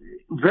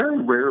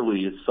very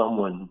rarely is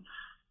someone,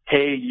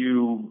 hey,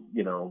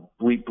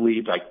 bleep,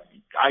 bleep.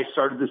 I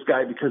started this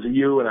guy because of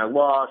you and I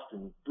lost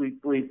and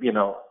bleep, bleep,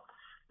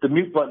 The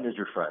mute button is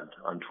your friend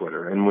on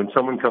Twitter. And when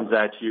someone comes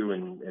at you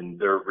and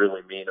they're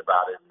really mean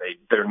about it and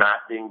they're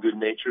not being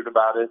good-natured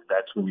about it,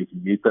 that's when you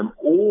can mute them.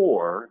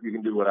 Or you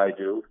can do what I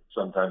do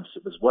sometimes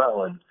as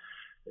well and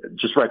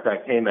just write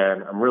back, hey,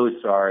 man, I'm really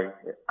sorry.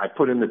 I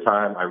put in the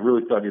time. I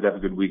really thought you'd have a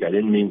good week. I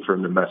didn't mean for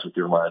him to mess with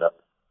your lineup.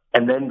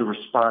 And then the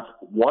response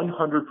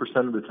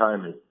 100% of the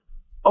time is,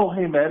 oh,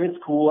 hey, man, it's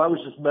cool. I was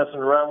just messing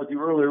around with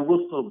you earlier.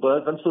 We'll still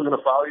buzz. I'm still going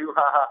to follow you.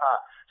 Ha, ha, ha.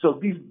 So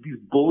these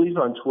bullies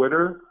on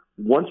Twitter,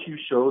 once you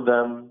show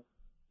them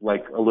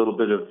a little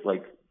bit of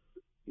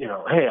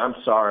hey, I'm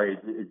sorry,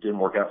 it didn't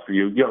work out for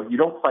you. You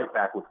don't fight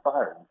back with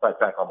fire. You fight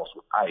back almost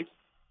with ice.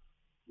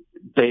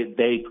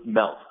 They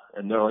melt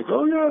and they're like,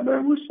 oh yeah,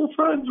 man, we're still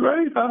friends,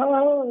 right?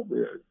 All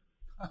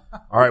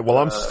right. Well,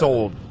 I'm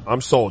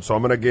sold. So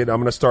I'm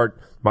gonna start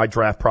my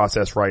draft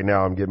process right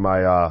now. I'm getting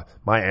my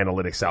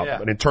analytics out. Yeah.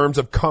 But in terms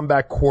of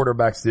comeback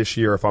quarterbacks this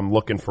year, if I'm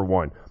looking for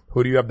one,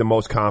 who do you have the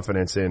most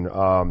confidence in?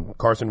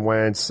 Carson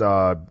Wentz,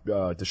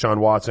 Deshaun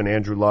Watson,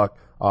 Andrew Luck,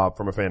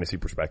 from a fantasy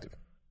perspective?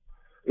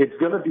 It's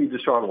going to be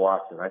Deshaun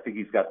Watson. I think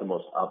he's got the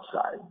most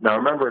upside. Now,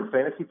 remember, in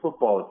fantasy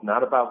football, it's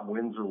not about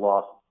wins or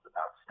losses. It's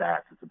about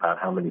stats. It's about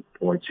how many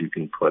points you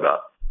can put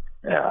up,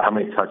 how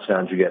many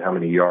touchdowns you get, how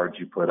many yards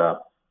you put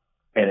up.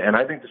 And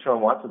I think Deshaun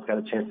Watson's got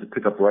a chance to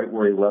pick up right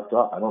where he left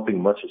off. I don't think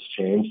much has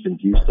changed in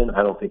Houston.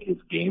 I don't think his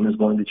game is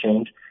going to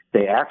change.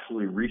 They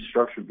actually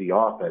restructured the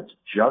offense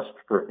just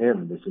for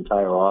him this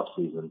entire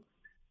offseason.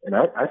 And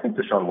I think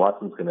Deshaun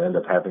Watson's going to end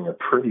up having a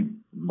pretty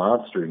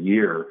monster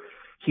year.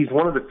 He's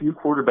one of the few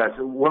quarterbacks.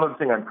 One other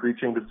thing I'm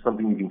preaching, this is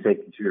something you can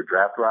take into your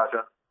draft,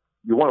 Raja.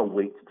 You want to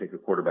wait to take a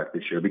quarterback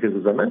this year because,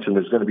 as I mentioned,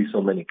 there's going to be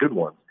so many good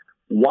ones.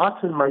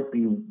 Watson might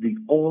be the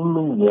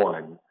only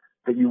one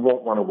that you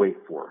won't want to wait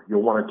for.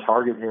 You'll want to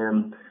target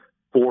him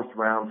 4th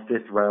round,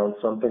 5th round,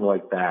 something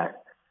like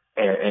that,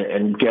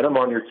 and get him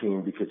on your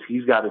team because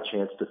he's got a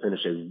chance to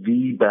finish as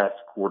the best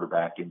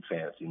quarterback in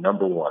fantasy,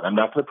 number one. I'm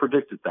not going to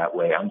predict it that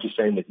way. I'm just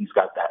saying that he's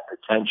got that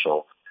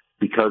potential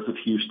because of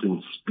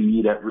Houston's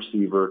speed at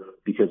receiver,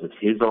 because of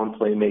his own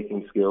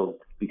playmaking skills,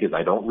 because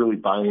I don't really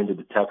buy into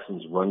the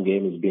Texans' run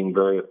game as being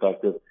very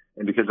effective,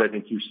 and because I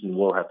think Houston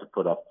will have to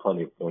put up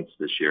plenty of points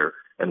this year,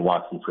 and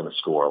Watson's going to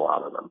score a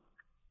lot of them.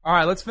 All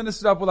right, let's finish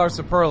it up with our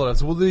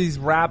superlatives. We'll do these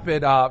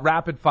rapid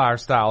fire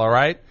style, all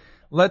right?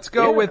 Let's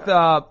go with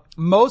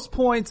most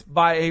points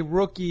by a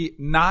rookie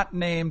not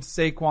named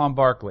Saquon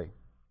Barkley.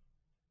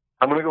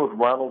 I'm going to go with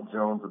Ronald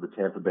Jones of the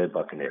Tampa Bay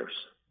Buccaneers.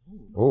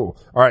 Oh,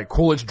 all right.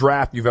 Coolest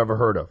draft you've ever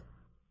heard of?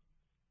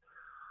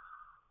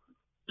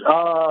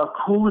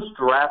 Coolest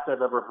draft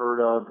I've ever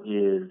heard of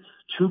is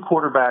 2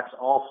 quarterbacks,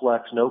 all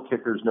flex, no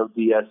kickers, no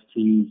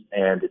DSTs,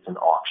 and it's an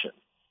auction.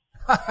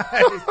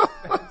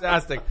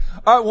 Fantastic.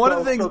 All right, one of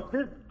the things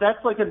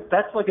that's like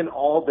an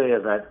all day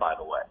event, by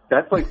the way.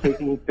 That's like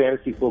taking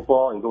fantasy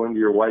football and going to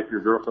your wife, your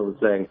girlfriend, and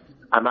saying,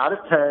 "I'm out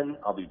at 10.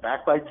 I'll be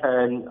back by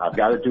 10. I've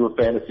got to do a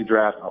fantasy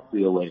draft. I'll see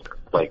you later."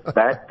 Like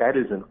that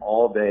is an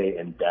all day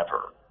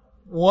endeavor.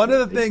 One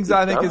of the things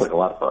I think is like a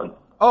lot of fun.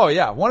 Oh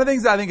yeah, one of the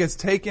things I think has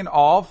taken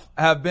off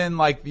have been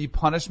like the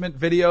punishment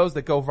videos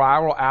that go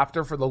viral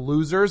after for the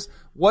losers.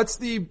 What's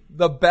the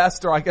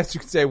best, or I guess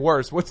you could say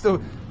worst? What's the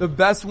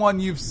best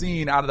one you've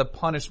seen out of the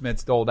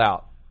punishments doled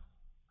out?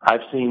 I've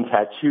seen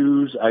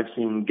tattoos. I've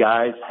seen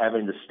guys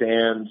having to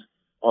stand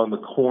on the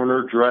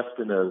corner dressed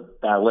in a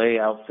ballet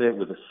outfit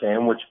with a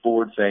sandwich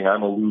board saying,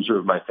 "I'm a loser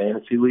of my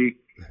fantasy league."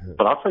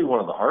 But I'll tell you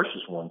one of the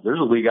harshest ones. There's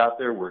a league out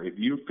there where if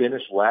you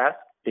finish last,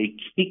 they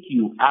kick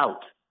you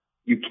out.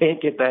 You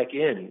can't get back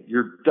in.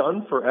 You're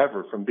done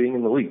forever from being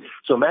in the league.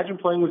 So imagine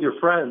playing with your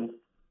friends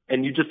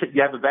and you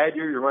have a bad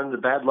year, you're running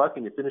into bad luck,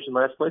 and you finish in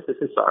last place. They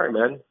say, "Sorry,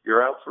 man,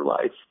 you're out for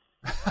life."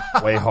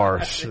 Way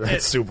harsh.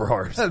 That's super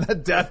harsh. The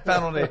death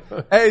penalty.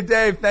 Hey,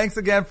 Dave, thanks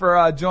again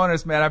for joining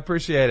us, man. I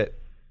appreciate it.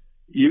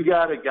 You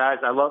got it, guys.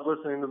 I love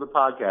listening to the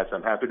podcast.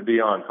 I'm happy to be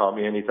on. Call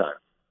me anytime.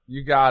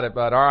 You got it,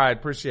 bud. All right,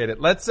 appreciate it.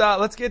 Let's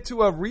get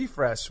to a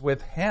refresh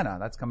with Hannah.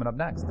 That's coming up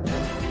next.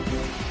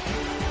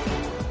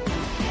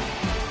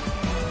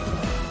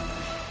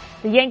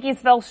 The Yankees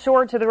fell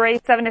short to the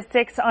Rays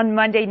 7-6 on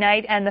Monday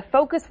night, and the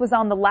focus was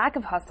on the lack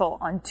of hustle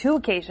on 2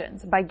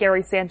 occasions by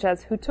Gary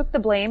Sanchez, who took the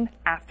blame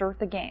after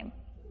the game.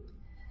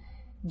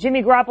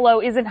 Jimmy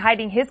Garoppolo isn't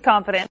hiding his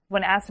confidence.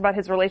 When asked about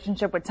his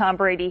relationship with Tom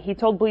Brady, he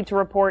told Bleacher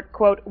Report,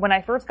 quote, "When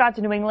I first got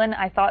to New England,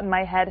 I thought in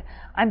my head,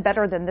 I'm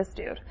better than this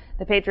dude."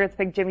 The Patriots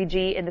picked Jimmy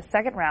G in the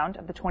 2nd round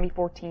of the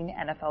 2014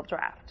 NFL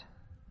Draft.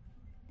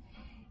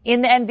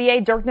 In the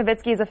NBA, Dirk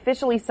Nowitzki is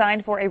officially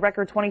signed for a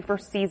record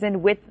 21st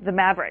season with the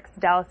Mavericks.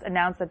 Dallas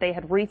announced that they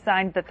had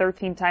re-signed the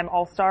 13-time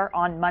All-Star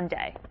on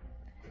Monday.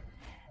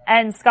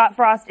 And Scott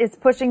Frost is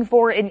pushing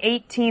for an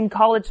 8-team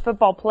college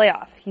football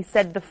playoff. He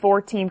said the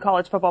 4-team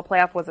college football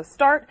playoff was a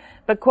start,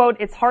 but, quote,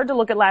 "It's hard to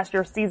look at last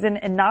year's season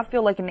and not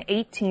feel like an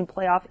 8-team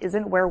playoff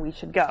isn't where we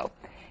should go."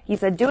 He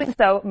said doing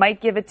so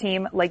might give a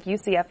team like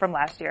UCF from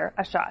last year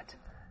a shot.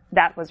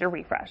 That was your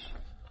refresh.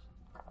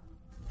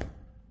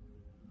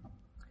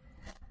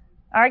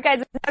 All right,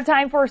 guys, it's now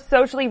time for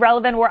Socially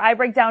Relevant, where I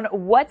break down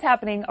what's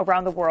happening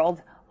around the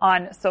world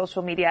on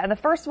social media. And the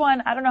first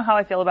one, I don't know how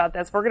I feel about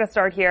this. We're going to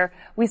start here.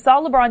 We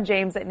saw LeBron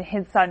James and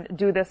his son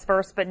do this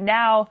first, but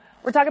now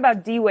we're talking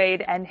about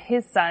D-Wade and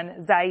his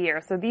son,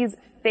 Zaire. So these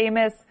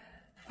famous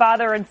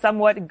father and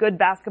somewhat good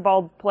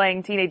basketball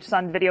playing teenage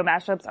son video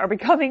mashups are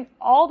becoming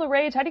all the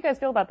rage. How do you guys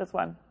feel about this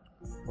one?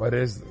 What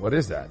is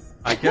that?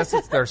 I guess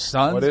it's their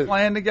sons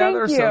playing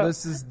together. Thank you. So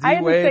this is D-Wade. I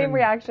had the same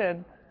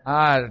reaction.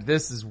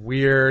 This is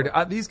weird.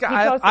 These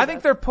guys, I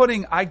think they're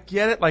putting, I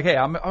get it. Like, hey,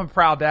 I'm a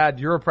proud dad.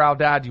 You're a proud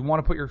dad. You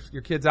want to put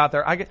your kids out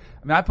there. I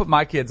put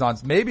my kids on.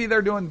 Maybe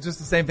they're doing just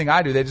the same thing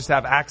I do. They just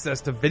have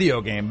access to video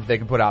games they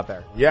can put out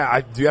there.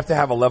 Yeah. Do you have to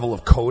have a level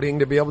of coding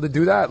to be able to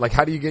do that? Like,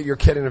 how do you get your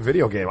kid in a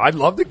video game? I'd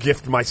love to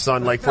gift my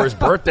son, like, for his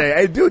birthday.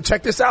 Hey, dude,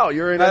 check this out.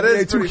 You're in that NBA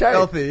is 2K. Pretty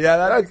filthy.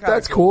 Yeah,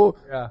 that's cool.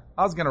 Yeah.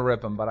 I was going to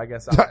rip him, but I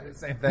guess I'll do the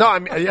same thing. No, I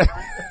mean, yeah.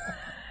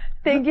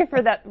 Thank you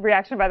for that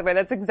reaction, by the way.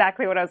 That's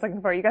exactly what I was looking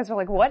for. You guys are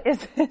like, what is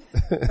this?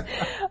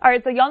 All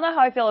right, so y'all know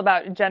how I feel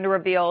about gender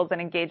reveals and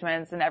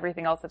engagements and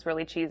everything else that's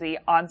really cheesy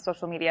on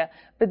social media.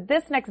 But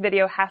this next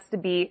video has to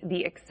be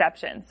the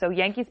exception. So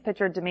Yankees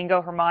pitcher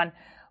Domingo Germán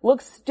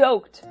looks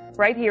stoked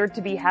right here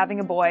to be having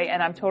a boy,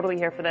 and I'm totally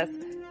here for this.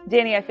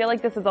 Danny, I feel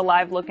like this is a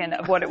live look-in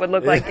of what it would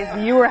look like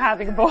if you were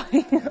having a boy.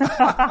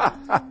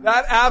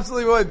 That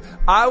absolutely would.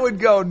 I would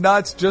go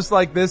nuts just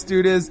like this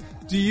dude is.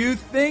 Do you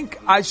think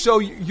I show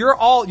you,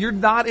 you're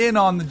not in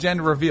on the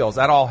gender reveals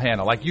at all,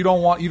 Hannah? Like you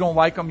don't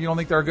like them? You don't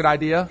think they're a good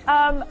idea?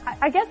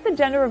 I guess the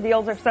gender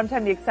reveals are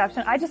sometimes the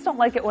exception. I just don't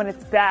like it when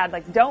it's bad.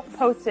 Like don't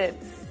post it.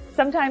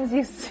 Sometimes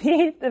you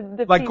see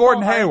the like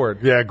Gordon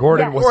Hayward. Yeah,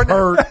 Gordon was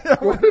hurt.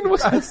 Gordon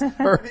was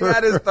hurt. He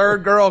had his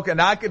third girl, and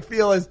I could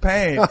feel his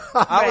pain.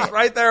 I was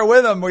right there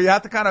with him, where you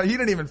have to he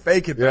didn't even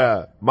fake it.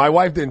 Yeah, my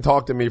wife didn't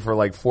talk to me for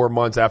like 4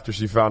 months after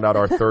she found out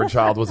our third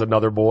child was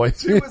another boy.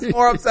 She was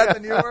more upset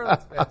than you were.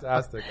 That's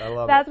fantastic. I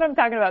love it. That's what I'm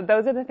talking about.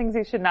 Those are the things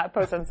you should not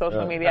post on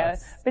social media.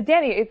 Yes. But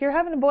Danny, if you're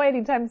having a boy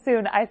anytime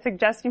soon, I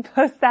suggest you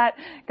post that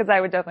because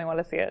I would definitely want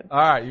to see it. All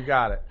right, you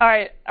got it. All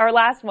right, our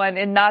last one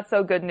in not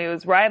so good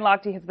news. Ryan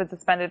Lochte has been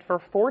suspended for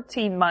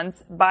 14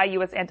 months by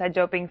U.S.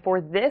 anti-doping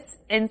for this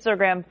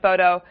Instagram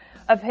photo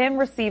of him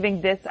receiving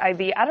this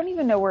IV. I don't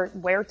even know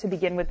where to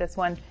begin with this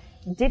one.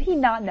 Did he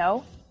not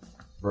know?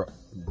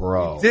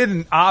 Bro. He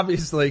didn't,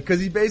 obviously,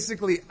 because he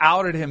basically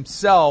outed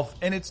himself,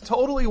 and it's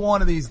totally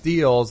one of these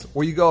deals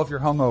where you go if you're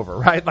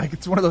hungover, right? Like,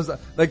 it's one of those,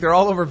 like, they're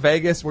all over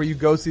Vegas where you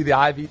go see the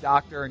IV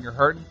doctor and you're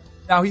hurting.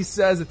 Now, he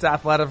says it's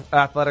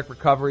athletic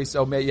recovery,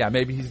 so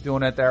maybe he's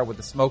doing it there with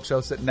the smoke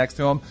show sitting next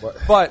to him. What?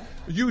 But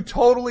you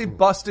totally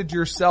busted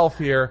yourself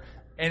here,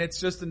 and it's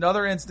just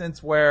another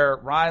instance where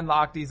Ryan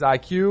Lochte's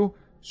IQ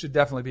should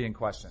definitely be in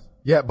question.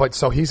 Yeah, but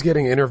so he's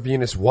getting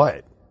intravenous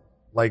what?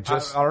 Like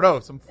just I don't know,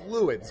 some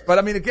fluids. But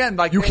I mean, again,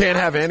 like you can't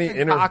have any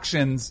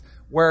concoctions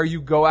where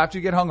you go after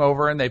you get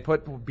hungover and they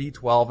put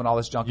B12 and all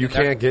this junk. You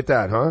can't get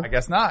that, huh? I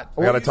guess not.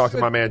 I got to talk to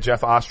my man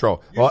Jeff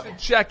Ostro. You should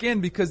check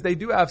in because they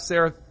do have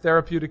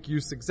therapeutic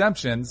use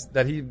exemptions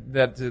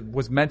that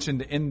was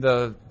mentioned in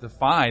the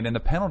fine and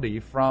the penalty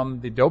from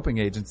the doping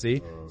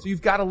agency. So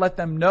you've got to let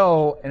them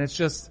know. And it's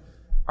just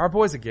our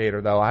boy's a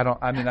Gator, though.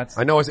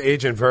 I know his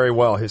agent very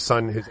well. His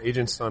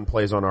agent's son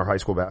plays on our high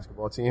school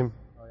basketball team.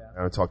 I'm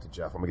going to talk to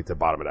Jeff. I'm going to get to the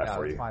bottom of that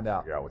for you. Find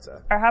out. Figure out what's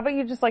that. Or how about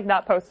you just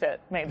not post it,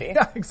 maybe?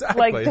 Yeah,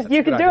 exactly. Like,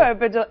 you can do it,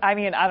 but I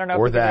don't know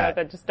if you can do it,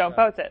 but just don't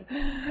post it.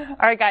 All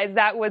right, guys,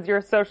 that was your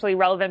Socially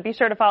Relevant. Be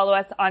sure to follow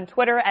us on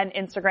Twitter and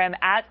Instagram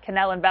at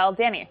Cannell and Bell.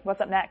 Danny, what's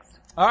up next?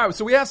 All right,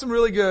 so we have some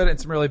really good and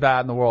some really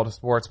bad in the world of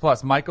sports.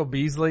 Plus, Michael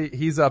Beasley,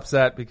 he's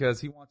upset because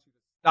he wants you to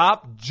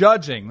stop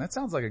judging. That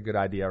sounds like a good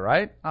idea,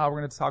 right? We're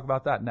going to talk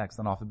about that next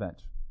on Off the Bench.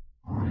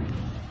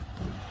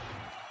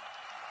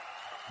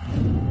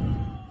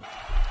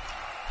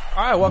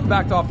 All right, welcome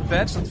back to Off the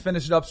Bench. Let's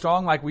finish it up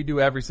strong like we do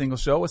every single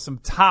show with some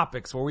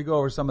topics where we go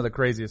over some of the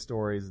craziest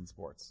stories in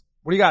sports.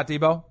 What do you got,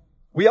 Debo?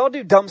 We all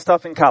do dumb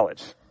stuff in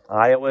college.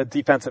 Iowa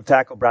defensive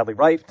tackle Bradley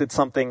Wright did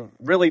something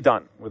really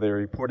dumb with a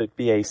reported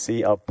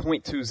BAC of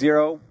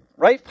 .20.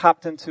 Wright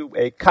hopped into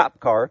a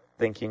cop car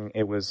thinking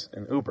it was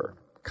an Uber.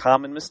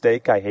 Common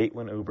mistake. I hate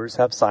when Ubers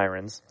have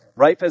sirens.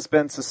 Wright has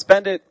been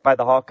suspended by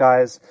the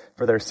Hawkeyes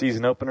for their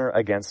season opener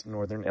against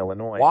Northern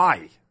Illinois.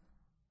 Why?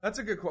 That's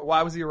a good question.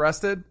 Why was he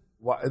arrested?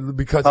 Why?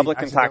 Because public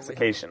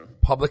intoxication.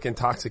 Public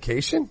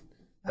intoxication?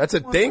 That's a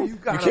thing? You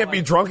can't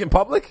be drunk in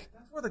public?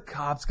 That's where the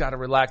cops gotta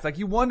relax. Like,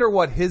 you wonder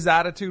what his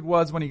attitude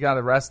was when he got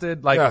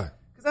arrested. Like, cause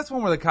that's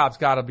one where the cops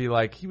gotta be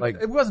like, he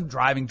wasn't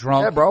driving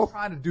drunk. Yeah, bro. He was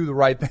trying to do the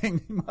right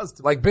thing. He must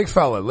have. Like, big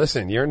fella,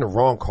 listen, you're in the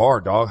wrong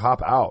car, dog.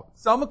 Hop out.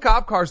 Some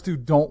cop cars, too,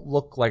 don't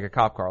look like a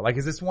cop car. Like,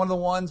 is this one of the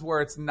ones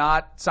where it's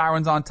not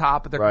sirens on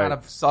top, but they're kind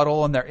of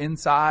subtle and they're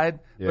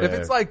inside? Yeah. But if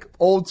it's like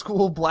old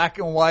school black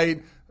and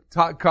white,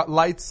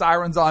 lights,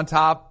 sirens on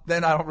top,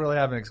 then I don't really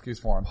have an excuse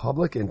for him.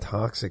 Public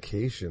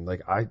intoxication.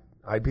 Like,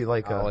 I'd be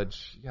like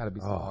college. You gotta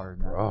be so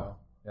hard now. Bro.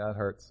 Yeah, it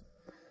hurts.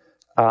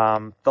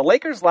 The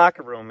Lakers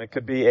locker room, it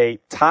could be a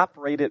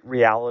top-rated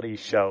reality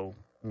show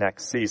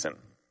next season.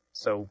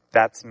 So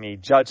that's me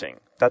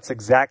judging. That's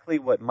exactly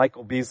what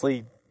Michael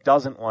Beasley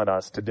doesn't want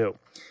us to do.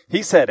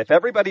 He said, if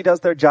everybody does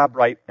their job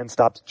right and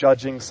stops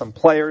judging some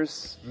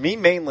players, me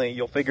mainly,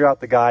 you'll figure out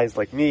the guys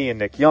like me and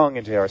Nick Young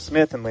and J.R.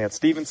 Smith and Lance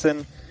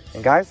Stevenson.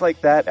 And guys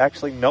like that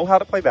actually know how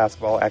to play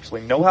basketball,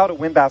 actually know how to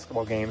win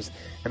basketball games,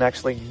 and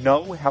actually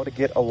know how to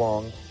get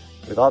along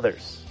with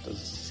others.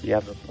 Does he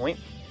have a point?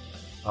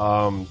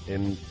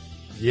 And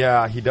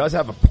yeah, he does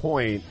have a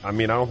point. I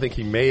mean, I don't think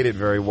he made it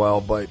very well,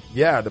 but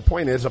yeah, the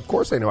point is, of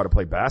course they know how to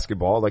play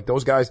basketball. Like,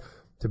 those guys,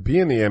 to be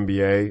in the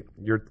NBA,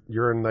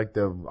 you're in like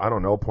the,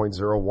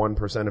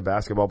 0.01% of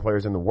basketball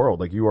players in the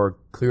world. Like, you are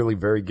clearly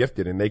very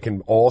gifted, and they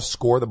can all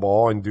score the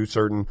ball and do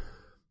certain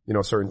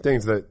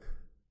things that.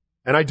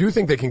 And I do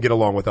think they can get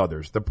along with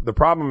others. The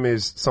problem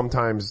is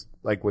sometimes,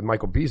 like with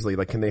Michael Beasley,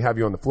 like, can they have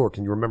you on the floor?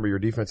 Can you remember your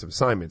defensive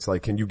assignments?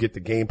 Like, can you get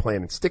the game plan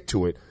and stick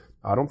to it?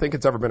 I don't think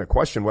it's ever been a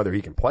question whether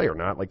he can play or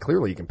not. Like,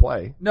 clearly he can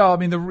play. No, I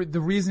mean, the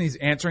reason he's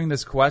answering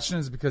this question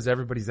is because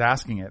everybody's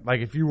asking it.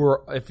 Like, if you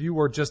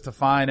were just a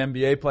fine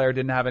NBA player,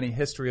 didn't have any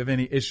history of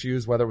any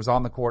issues, whether it was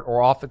on the court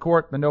or off the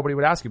court, then nobody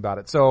would ask you about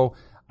it. So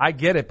I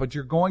get it, but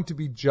you're going to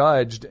be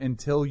judged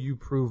until you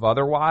prove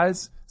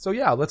otherwise. So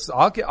yeah, let's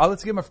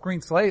give him a clean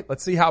slate.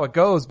 Let's see how it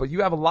goes. But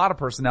you have a lot of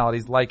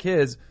personalities like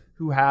his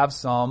who have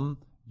some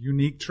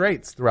unique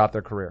traits throughout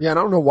their career. Yeah, and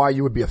I don't know why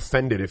you would be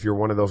offended if you're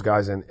one of those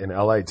guys in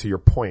LA, to your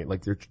point.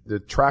 Like, the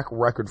track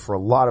record for a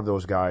lot of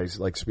those guys,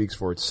 like, speaks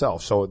for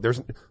itself. So there's,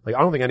 like, I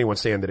don't think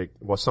anyone's saying that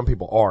some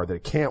people are, that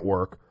it can't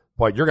work,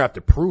 but you're gonna have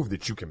to prove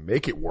that you can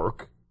make it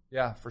work.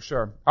 Yeah, for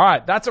sure. All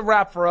right, that's a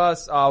wrap for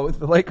us.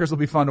 The Lakers will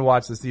be fun to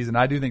watch this season.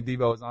 I do think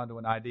Debo is onto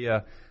an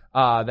idea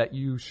that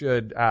you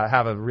should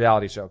have a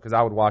reality show, because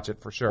I would watch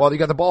it for sure. Well, you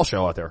got the ball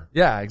show out there.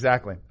 Yeah,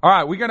 exactly. All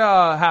right, we're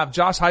gonna have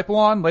Josh Heupel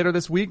on later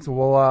this week, so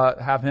we'll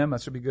have him.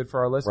 That should be good for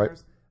our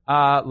listeners.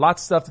 Right.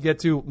 Lots of stuff to get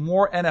to.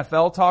 More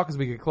NFL talk as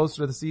we get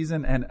closer to the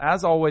season. And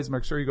as always,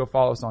 make sure you go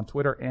follow us on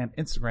Twitter and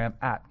Instagram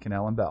at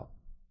Cannell and Bell.